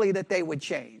unlikely that they would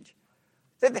change?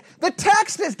 The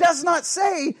text does not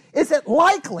say, is it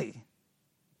likely?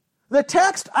 The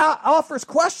text offers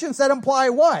questions that imply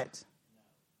what?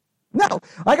 No.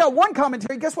 I got one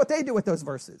commentary. Guess what they do with those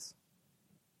verses?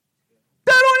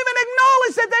 They don't even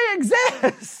acknowledge that they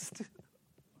exist.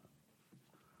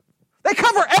 They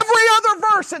cover every other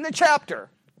verse in the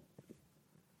chapter.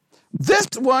 This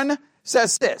one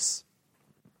says this.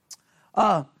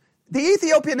 The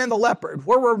Ethiopian and the leopard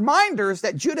were reminders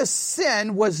that Judah's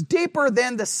sin was deeper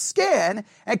than the skin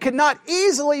and could not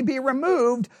easily be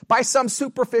removed by some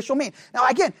superficial means. Now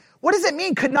again, what does it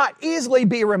mean could not easily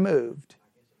be removed?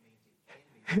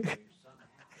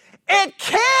 It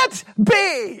can't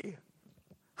be.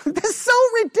 This is so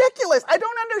ridiculous. I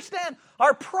don't understand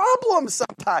our problems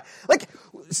sometimes. Like,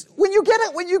 when you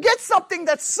get something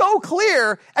that's so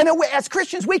clear, and as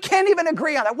Christians, we can't even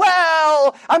agree on it.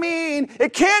 Well, I mean,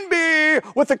 it can be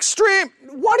with extreme.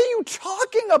 What are you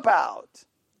talking about?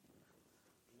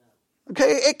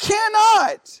 Okay, it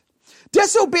cannot.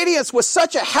 Disobedience was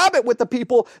such a habit with the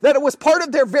people that it was part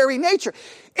of their very nature.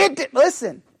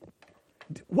 Listen,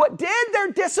 what did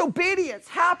their disobedience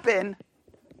happen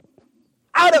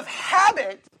out of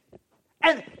habit?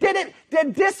 And did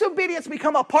disobedience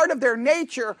become a part of their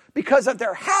nature because of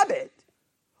their habit?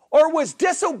 Or was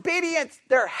disobedience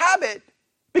their habit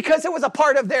because it was a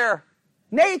part of their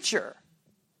nature?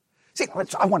 See,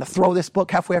 I want to throw this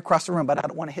book halfway across the room, but I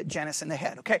don't want to hit Janice in the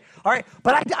head, okay? All right?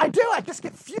 But I do. I just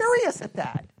get furious at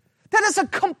that. That is a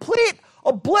complete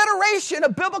obliteration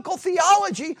of biblical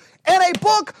theology in a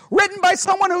book written by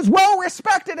someone who's well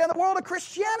respected in the world of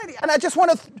Christianity. And I just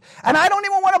want to, and I don't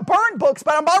even want to burn books,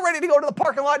 but I'm about ready to go to the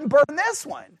parking lot and burn this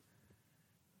one.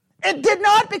 It did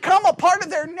not become a part of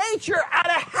their nature out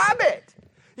of habit.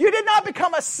 You did not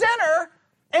become a sinner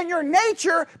in your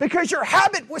nature because your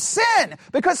habit was sin.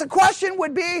 Because the question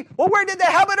would be, well, where did the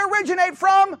habit originate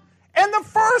from in the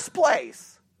first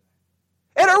place?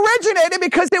 It originated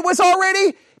because it was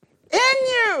already in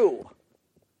you.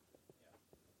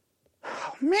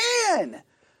 Oh, man.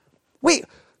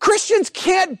 Christians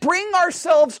can't bring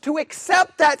ourselves to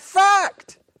accept that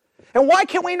fact. And why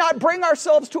can we not bring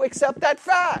ourselves to accept that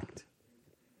fact?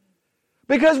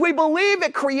 Because we believe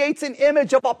it creates an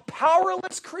image of a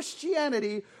powerless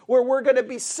Christianity where we're going to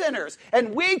be sinners.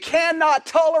 And we cannot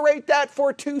tolerate that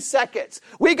for 2 seconds.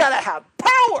 We got to have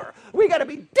power. We got to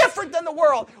be different than the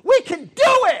world. We can do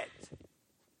it.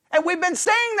 And we've been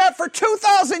saying that for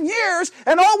 2,000 years,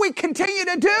 and all we continue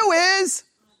to do is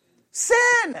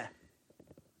sin.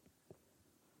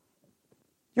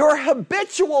 Your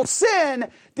habitual sin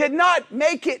did not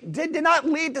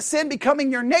lead to sin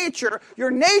becoming your nature. Your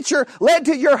nature led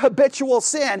to your habitual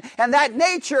sin. And that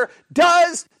nature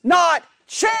does not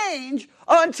change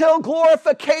until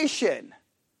glorification.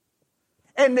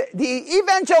 And the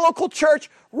evangelical church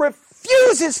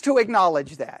refuses to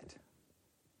acknowledge that.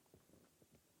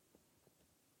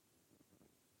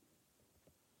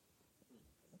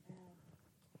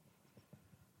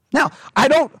 Now, I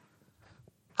don't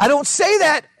say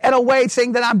that in a way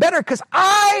saying that I'm better, because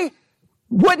I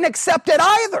wouldn't accept it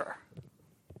either.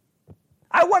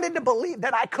 I wanted to believe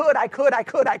that I could.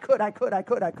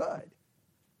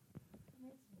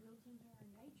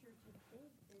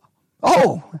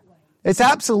 Oh, it's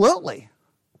absolutely.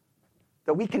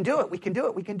 That we can do it,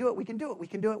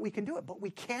 but we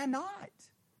cannot.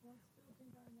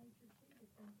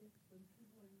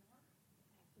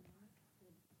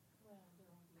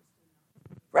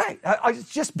 Right.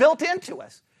 It's just built into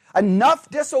us. Enough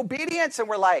disobedience, and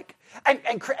we're like,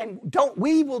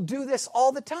 we will do this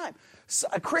all the time. So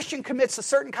a Christian commits a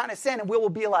certain kind of sin, and we will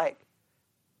be like,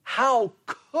 how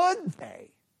could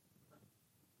they?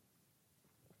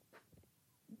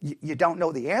 You don't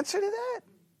know the answer to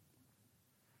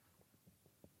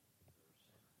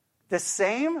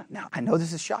that? Now I know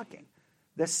this is shocking,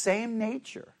 the same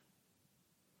nature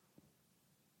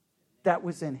that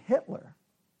was in Hitler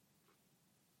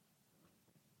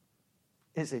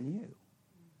is in you.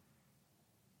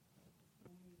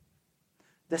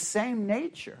 The same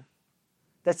nature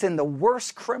that's in the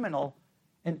worst criminal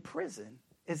in prison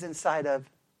is inside of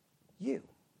you.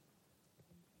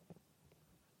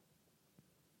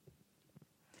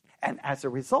 And as a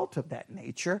result of that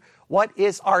nature, what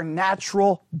is our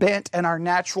natural bent and our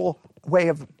natural way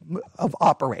of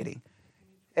operating?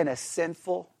 In a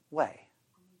sinful way.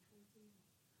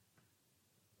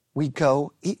 We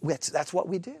go eat. That's what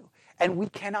we do. And we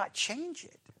cannot change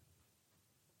it.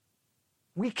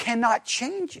 We cannot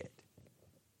change it.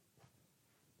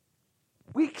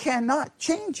 We cannot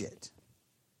change it.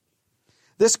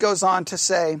 This goes on to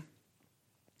say,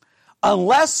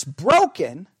 unless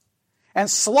broken and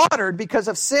slaughtered because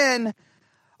of sin,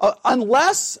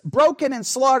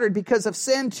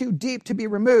 too deep to be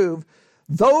removed,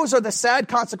 those are the sad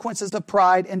consequences of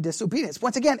pride and disobedience.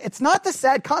 Once again, it's not the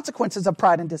sad consequences of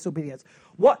pride and disobedience.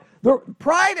 What the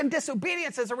pride and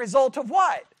disobedience is a result of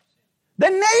what? The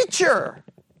nature.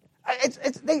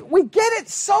 We get it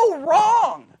so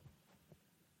wrong.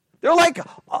 They're like,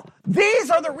 these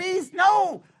are the reasons.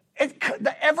 No,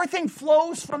 everything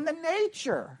flows from the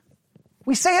nature.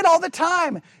 We say it all the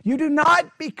time. You do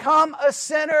not become a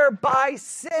sinner by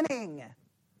sinning.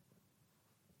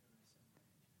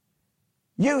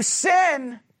 You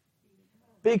sin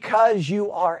because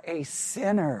you are a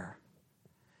sinner.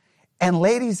 And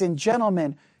ladies and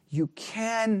gentlemen, you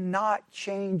cannot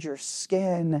change your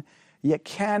skin. You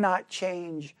cannot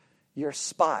change your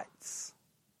spots.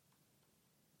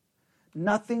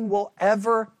 Nothing will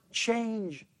ever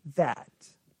change that.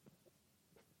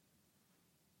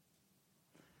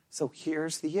 So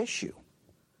here's the issue.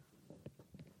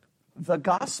 The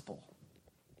gospel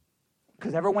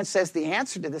Because everyone says the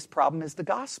answer to this problem is the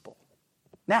gospel.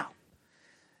 Now,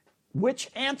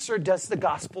 which answer does the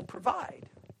gospel provide?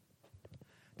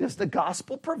 Does the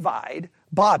gospel provide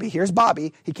Bobby? Here's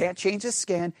Bobby. He can't change his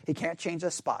skin. He can't change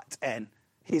his spots. And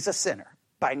he's a sinner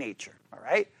by nature. All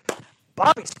right?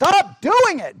 Bobby, stop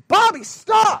doing it. Bobby,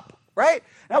 stop. Right?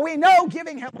 Now, we know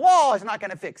giving him law is not going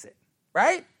to fix it.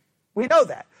 Right? We know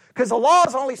that. Because the law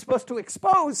is only supposed to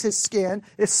expose his skin,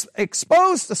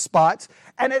 expose the spots.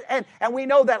 And we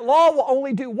know that law will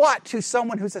only do what to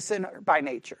someone who's a sinner by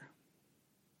nature?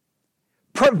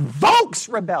 Provokes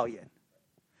rebellion.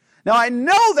 Now, I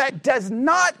know that does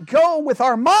not go with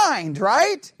our mind,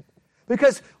 right?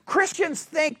 Because Christians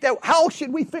think that how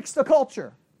should we fix the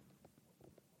culture?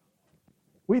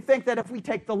 We think that if we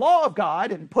take the law of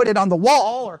God and put it on the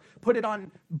wall or put it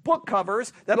on book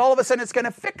covers, that all of a sudden it's going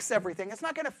to fix everything. It's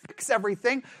not going to fix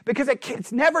everything because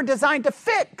it's never designed to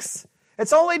fix.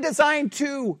 It's only designed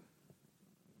to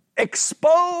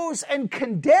expose and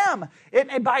condemn.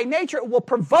 And by nature, it will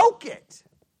provoke it.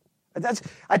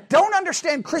 I don't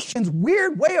understand Christians'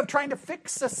 weird way of trying to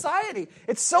fix society.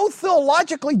 It's so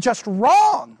theologically just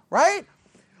wrong, right?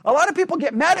 A lot of people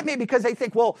get mad at me because they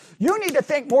think, well, you need to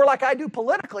think more like I do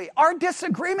politically. Our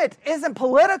disagreement isn't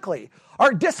politically.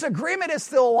 Our disagreement is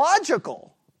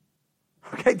theological.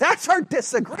 Okay, that's our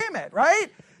disagreement, right?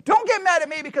 Don't get mad at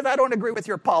me because I don't agree with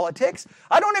your politics.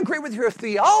 I don't agree with your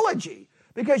theology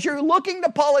because you're looking to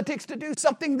politics to do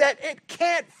something that it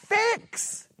can't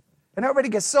fix. And everybody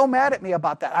gets so mad at me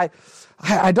about that.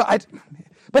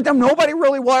 But then nobody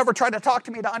really will ever try to talk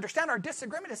to me to understand our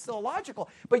disagreement is theological.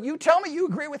 But you tell me you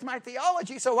agree with my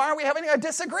theology, so why are we having a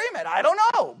disagreement? I don't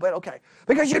know, but okay.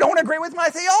 Because you don't agree with my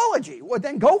theology. Well,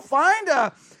 then go find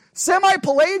a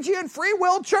semi-Pelagian free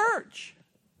will church,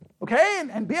 okay?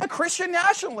 And be a Christian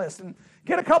nationalist and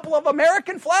get a couple of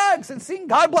American flags and sing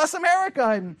God Bless America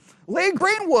and Lee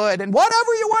Greenwood and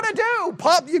whatever you want to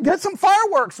do. You get some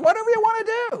fireworks, whatever you want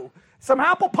to do. Some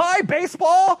apple pie,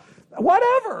 baseball,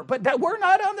 whatever. But that we're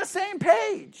not on the same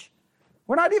page.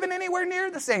 We're not even anywhere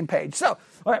near the same page. So,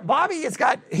 all right, Bobby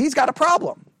he's got a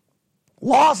problem.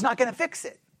 Law's not going to fix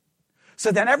it.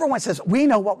 So then everyone says, we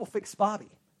know what will fix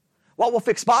Bobby. What will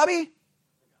fix Bobby?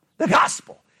 The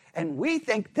gospel. And we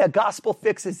think the gospel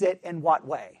fixes it in what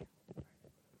way?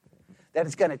 That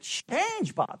it's going to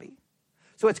change Bobby.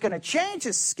 So it's going to change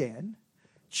his skin,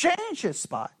 change his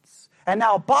spots, and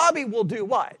now Bobby will do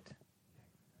what?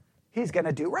 He's going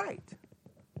to do right.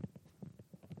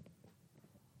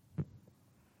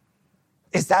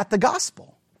 Is that the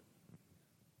gospel?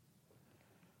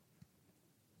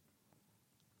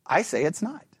 I say it's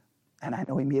not. And I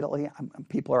know immediately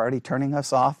people are already turning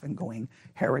us off and going,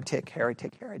 heretic,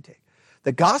 heretic, heretic.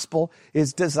 The gospel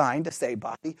is designed to say,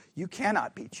 Bobby, you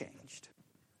cannot be changed.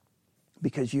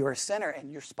 Because you're a sinner and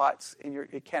your spots,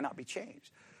 it cannot be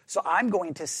changed. So I'm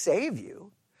going to save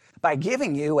you by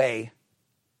giving you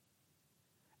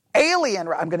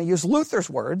I'm going to use Luther's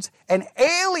words, an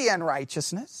alien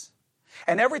righteousness.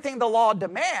 And everything the law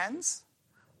demands,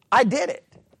 I did it.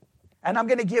 And I'm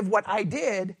going to give what I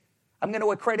did, I'm going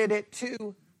to accredit it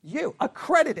to you.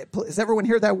 Accredit it. Does everyone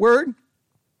hear that word?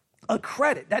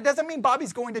 Accredit. That doesn't mean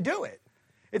Bobby's going to do it.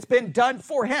 It's been done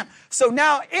for him. So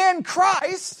now in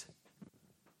Christ,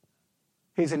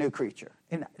 he's a new creature.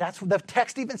 And that's what the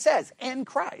text even says, in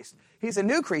Christ. He's a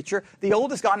new creature. The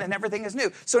old is gone and everything is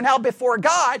new. So now before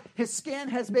God, his skin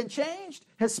has been changed.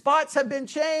 His spots have been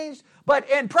changed. But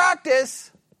in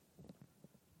practice,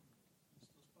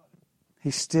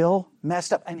 he's still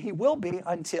messed up. And he will be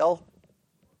until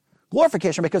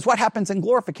glorification. Because what happens in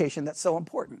glorification that's so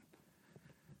important?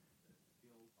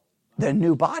 The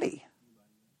new body.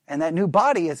 And that new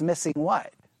body is missing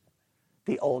what?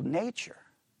 The old nature.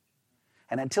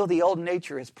 And until the old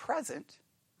nature is present,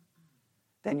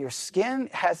 then your skin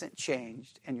hasn't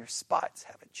changed and your spots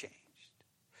haven't changed.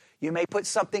 You may put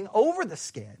something over the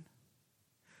skin.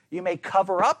 You may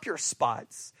cover up your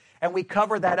spots. And we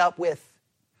cover that up with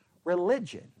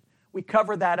religion. We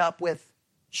cover that up with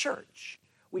church.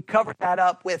 We cover that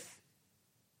up with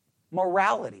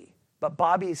morality. But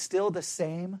Bobby is still the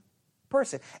same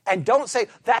person. And don't say,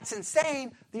 that's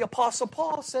insane. The Apostle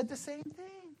Paul said the same thing.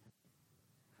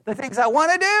 The things I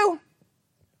want to do,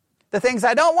 the things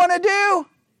I don't want to do,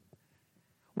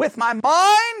 with my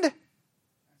mind,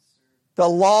 the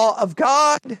law of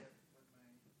God,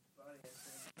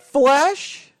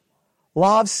 flesh,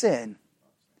 law of sin.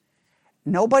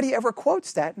 Nobody ever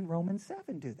quotes that in Romans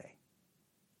 7, do they?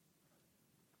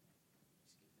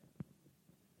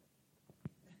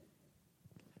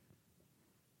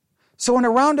 So in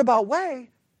a roundabout way,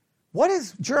 what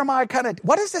is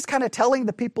this kind of telling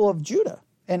the people of Judah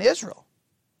and Israel?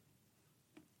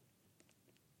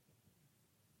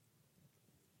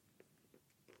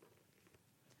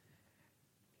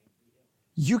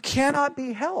 You cannot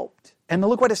be helped. And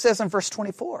look what it says in verse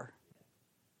 24.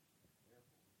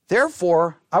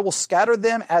 Therefore, I will scatter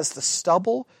them as the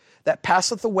stubble that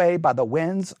passeth away by the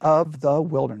winds of the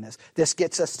wilderness. This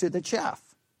gets us to the chaff,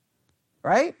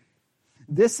 right?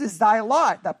 This is thy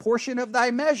lot, the portion of thy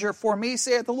measure for me,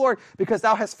 saith the Lord, because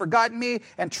thou hast forgotten me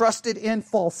and trusted in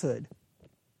falsehood.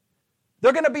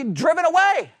 They're going to be driven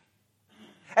away.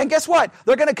 And guess what?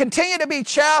 They're going to continue to be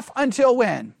chaff until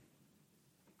when?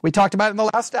 We talked about it in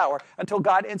the last hour, until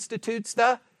God institutes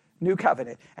the new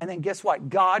covenant. And then guess what?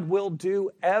 God will do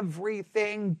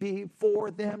everything before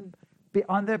them,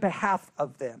 on their behalf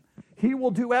of them. He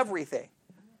will do everything.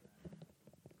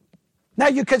 Now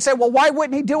you could say, well, why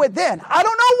wouldn't he do it then? I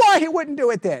don't know why he wouldn't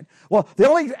do it then. Well, the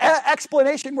only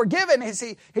explanation we're given is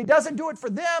he doesn't do it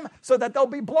for them so that they'll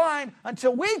be blind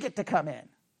until we get to come in.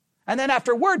 And then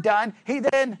after we're done, he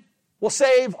then will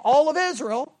save all of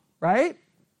Israel, right?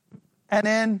 And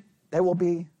then there will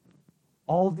be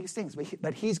all of these things.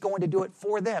 But he's going to do it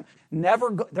for them.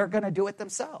 They're going to do it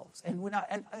themselves. And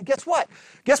guess what?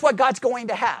 Guess what God's going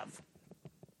to have?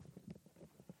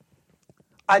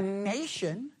 A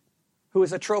nation who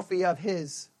is a trophy of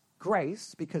his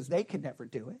grace, because they can never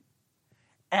do it,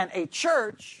 and a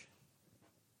church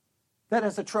that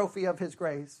is a trophy of his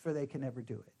grace, for they can never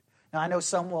do it. Now, I know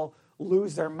some will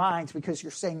lose their minds because you're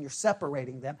saying you're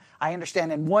separating them. I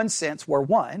understand in one sense we're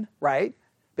one, right?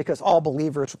 Because all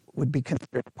believers would be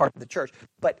considered part of the church.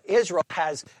 But Israel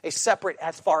has a separate,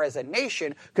 as far as a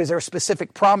nation, because there are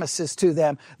specific promises to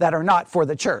them that are not for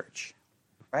the church,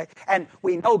 right? And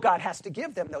we know God has to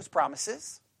give them those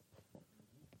promises,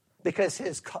 because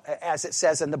as it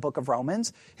says in the book of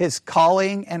Romans, his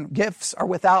calling and gifts are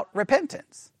without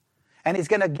repentance. And he's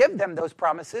going to give them those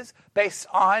promises based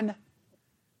on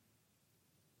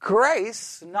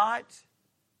grace, not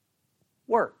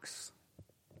works.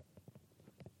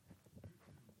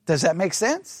 Does that make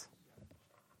sense?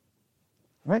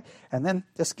 Right? And then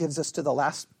this gives us to the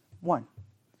last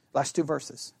two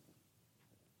verses.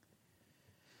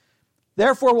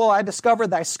 Therefore will I discover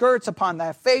thy skirts upon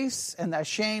thy face, and thy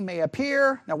shame may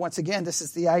appear. Now, once again, this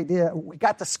is the idea. We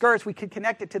got the skirts. We could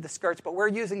connect it to the skirts, but we're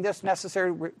using this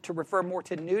necessary to refer more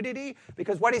to nudity,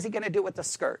 because what is he going to do with the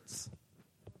skirts?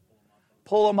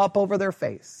 Pull them up over their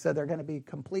face. So they're going to be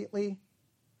completely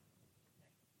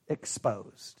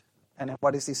exposed. And then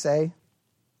what does he say?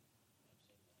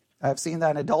 I've seen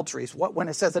that in adulteries. When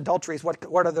it says adulteries,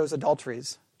 what are those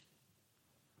adulteries?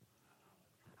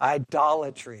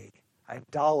 Idolatry.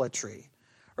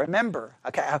 Remember,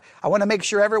 okay, I want to make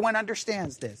sure everyone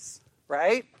understands this,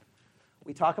 right?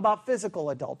 We talk about physical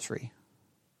adultery.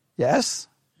 Yes?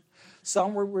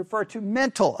 Some refer to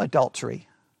mental adultery.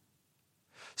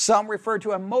 Some refer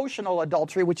to emotional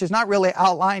adultery, which is not really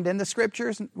outlined in the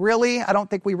scriptures, really. I don't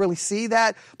think we really see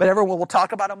that, but everyone will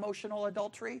talk about emotional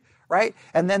adultery, right?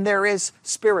 And then there is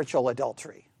spiritual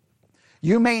adultery.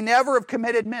 You may never have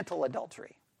committed mental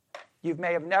adultery. You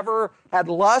may have never had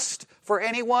lust for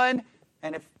anyone,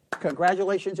 and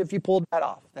congratulations if you pulled that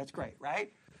off. That's great,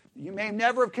 right? You may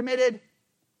never have committed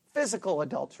physical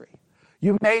adultery.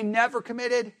 You may never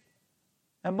committed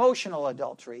emotional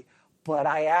adultery, but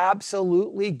I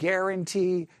absolutely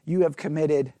guarantee you have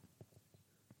committed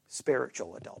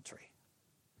spiritual adultery.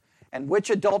 And which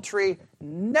adultery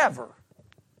never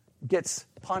gets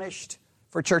punished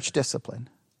for church discipline?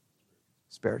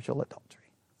 Spiritual adultery.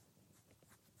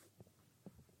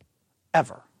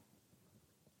 Ever.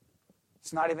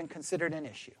 It's not even considered an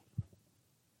issue.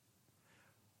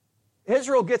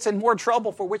 Israel gets in more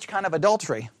trouble for which kind of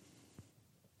adultery?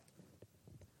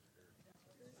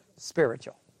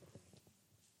 Spiritual.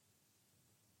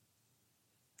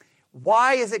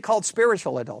 Why is it called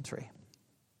spiritual adultery?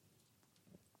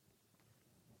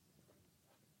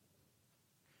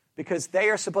 Because they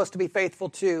are supposed to be faithful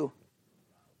to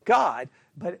God,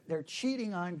 but they're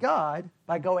cheating on God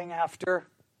by going after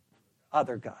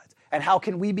other gods. And how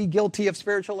can we be guilty of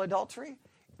spiritual adultery?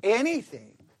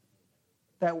 Anything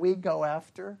that we go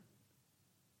after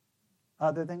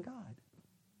other than God.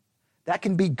 That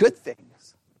can be good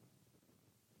things.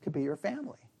 It could be your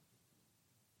family.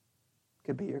 It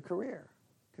could be your career.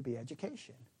 It could be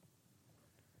education.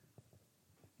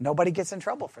 Nobody gets in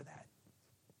trouble for that.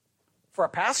 For a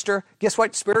pastor, guess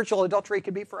what spiritual adultery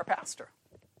could be for a pastor?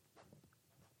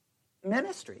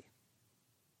 Ministry.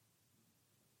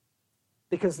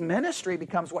 Because ministry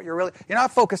becomes what you're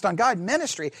not focused on God,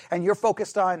 ministry, and you're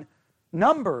focused on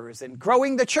numbers and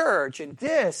growing the church and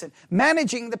this and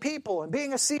managing the people and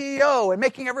being a CEO and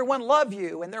making everyone love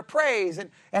you and their praise.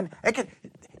 And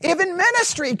Even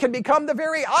ministry can become the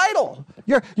very idol.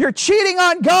 You're cheating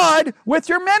on God with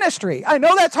your ministry. I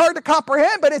know that's hard to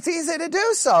comprehend, but it's easy to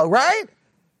do so, right?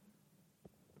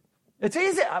 It's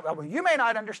easy. You may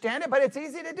not understand it, but it's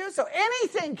easy to do so.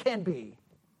 Anything can be.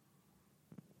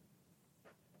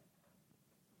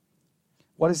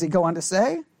 What does he go on to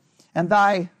say? And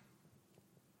the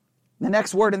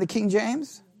next word in the King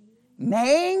James?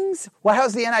 Nayings? Well,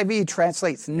 how's the NIV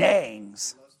translates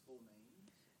nayings?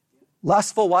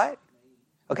 Lustful what?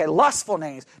 Okay, lustful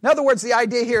names. In other words, the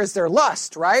idea here is their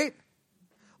lust, right?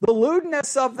 The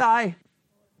lewdness of thy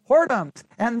whoredoms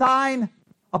and thine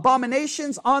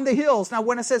abominations on the hills. Now,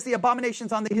 when it says the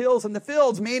abominations on the hills and the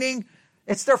fields, meaning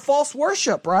it's their false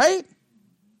worship, right?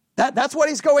 That's what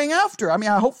he's going after. I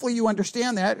mean, hopefully you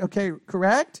understand that. Okay,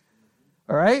 correct?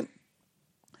 All right.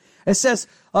 It says,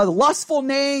 lustful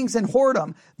nayings and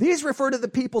whoredom. These refer to the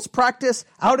people's practice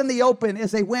out in the open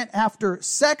as they went after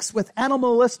sex with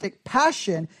animalistic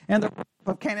passion and the worship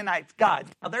of Canaanite gods.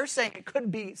 Now, they're saying it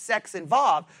could be sex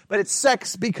involved, but it's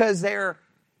sex because they're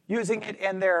using it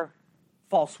in their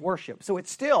false worship. So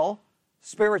it's still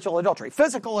spiritual adultery.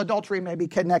 Physical adultery may be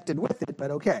connected with it,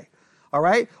 but okay. All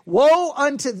right. Woe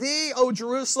unto thee, O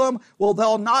Jerusalem, will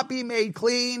thou not be made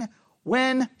clean?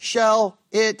 When shall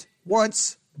it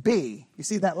once be? You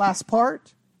see that last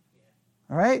part?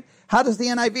 All right. How does the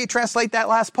NIV translate that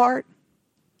last part?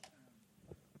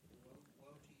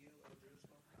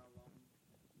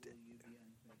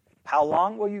 How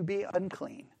long will you be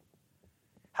unclean?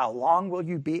 How long will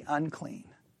you be unclean?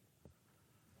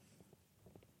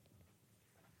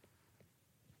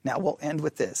 Now we'll end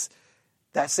with this.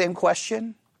 That same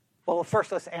question, well,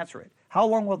 first let's answer it. How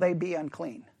long will they be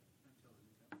unclean?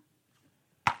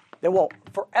 They will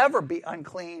forever be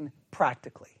unclean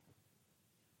practically.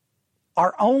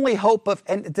 Our only hope of,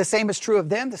 and the same is true of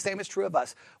them, the same is true of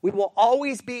us. We will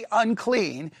always be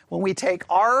unclean when we take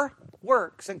our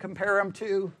works and compare them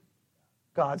to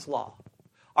God's law.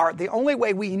 The only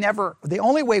way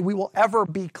we will ever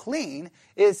be clean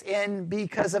is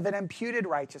because of an imputed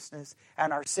righteousness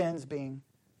and our sins being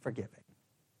forgiven.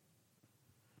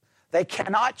 They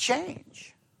cannot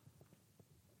change.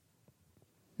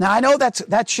 Now, I know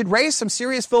that should raise some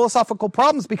serious philosophical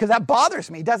problems because that bothers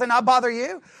me. Does it not bother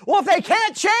you? Well, if they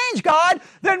can't change, God,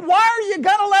 then why are you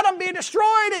going to let them be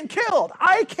destroyed and killed?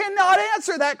 I cannot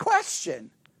answer that question.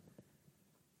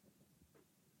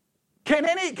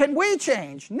 Can we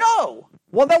change? No.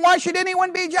 Well, then why should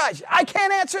anyone be judged? I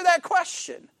can't answer that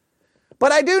question.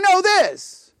 But I do know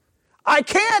this. I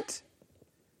can't.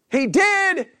 He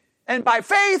did, and by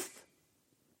faith,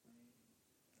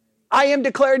 I am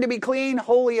declared to be clean,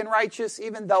 holy, and righteous,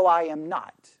 even though I am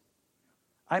not.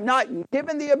 I'm not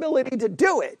given the ability to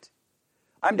do it.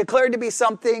 I'm declared to be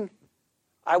something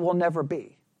I will never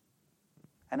be.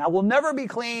 And I will never be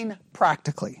clean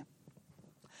practically.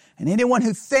 And anyone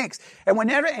who thinks, and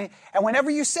whenever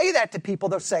you say that to people,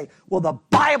 they'll say, well, the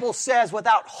Bible says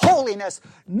without holiness,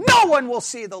 no one will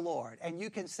see the Lord. And you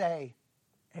can say,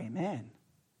 amen.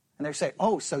 And they say,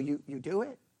 oh, so you do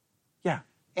it? Yeah,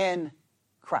 in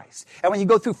Christ. And when you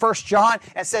go through 1 John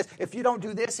and says, if you don't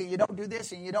do this and you don't do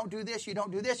this and you don't do this, you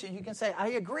don't do this, and you can say, I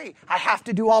agree. I have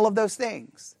to do all of those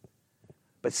things.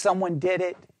 But someone did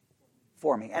it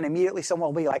for me. And immediately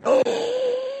someone will be like, oh,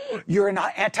 you're an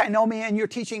antinomian, you're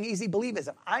teaching easy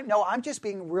believism. I'm just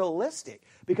being realistic.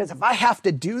 Because if I have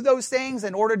to do those things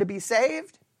in order to be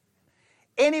saved,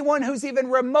 anyone who's even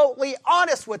remotely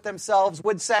honest with themselves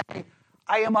would say,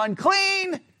 I am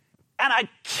unclean, and I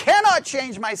cannot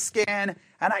change my skin, and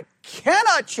I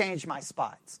cannot change my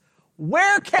spots.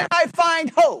 Where can I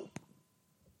find hope?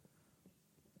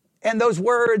 And those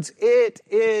words, it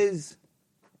is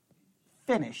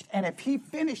finished. And if he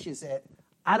finishes it,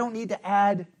 I don't need to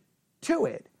add to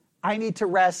it. I need to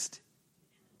rest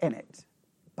in it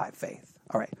by faith.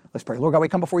 All right, let's pray. Lord God, we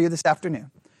come before you this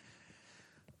afternoon.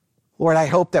 Lord, I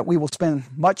hope that we will spend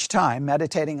much time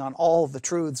meditating on all of the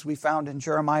truths we found in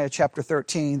Jeremiah chapter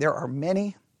 13. There are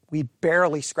many. We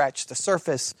barely scratched the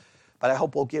surface, but I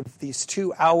hope we'll give these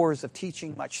 2 hours of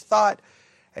teaching much thought,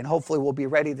 and hopefully we'll be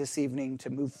ready this evening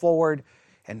to move forward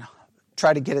and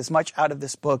try to get as much out of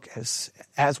this book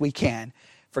as we can.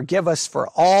 Forgive us for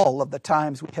all of the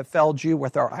times we have failed you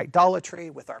with our idolatry,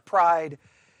 with our pride,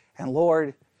 and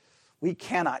Lord, we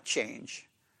cannot change.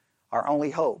 Our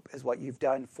only hope is what you've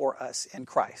done for us in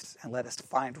Christ. And let us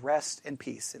find rest and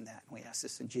peace in that. And we ask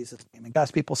this in Jesus' name. And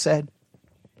God's people said,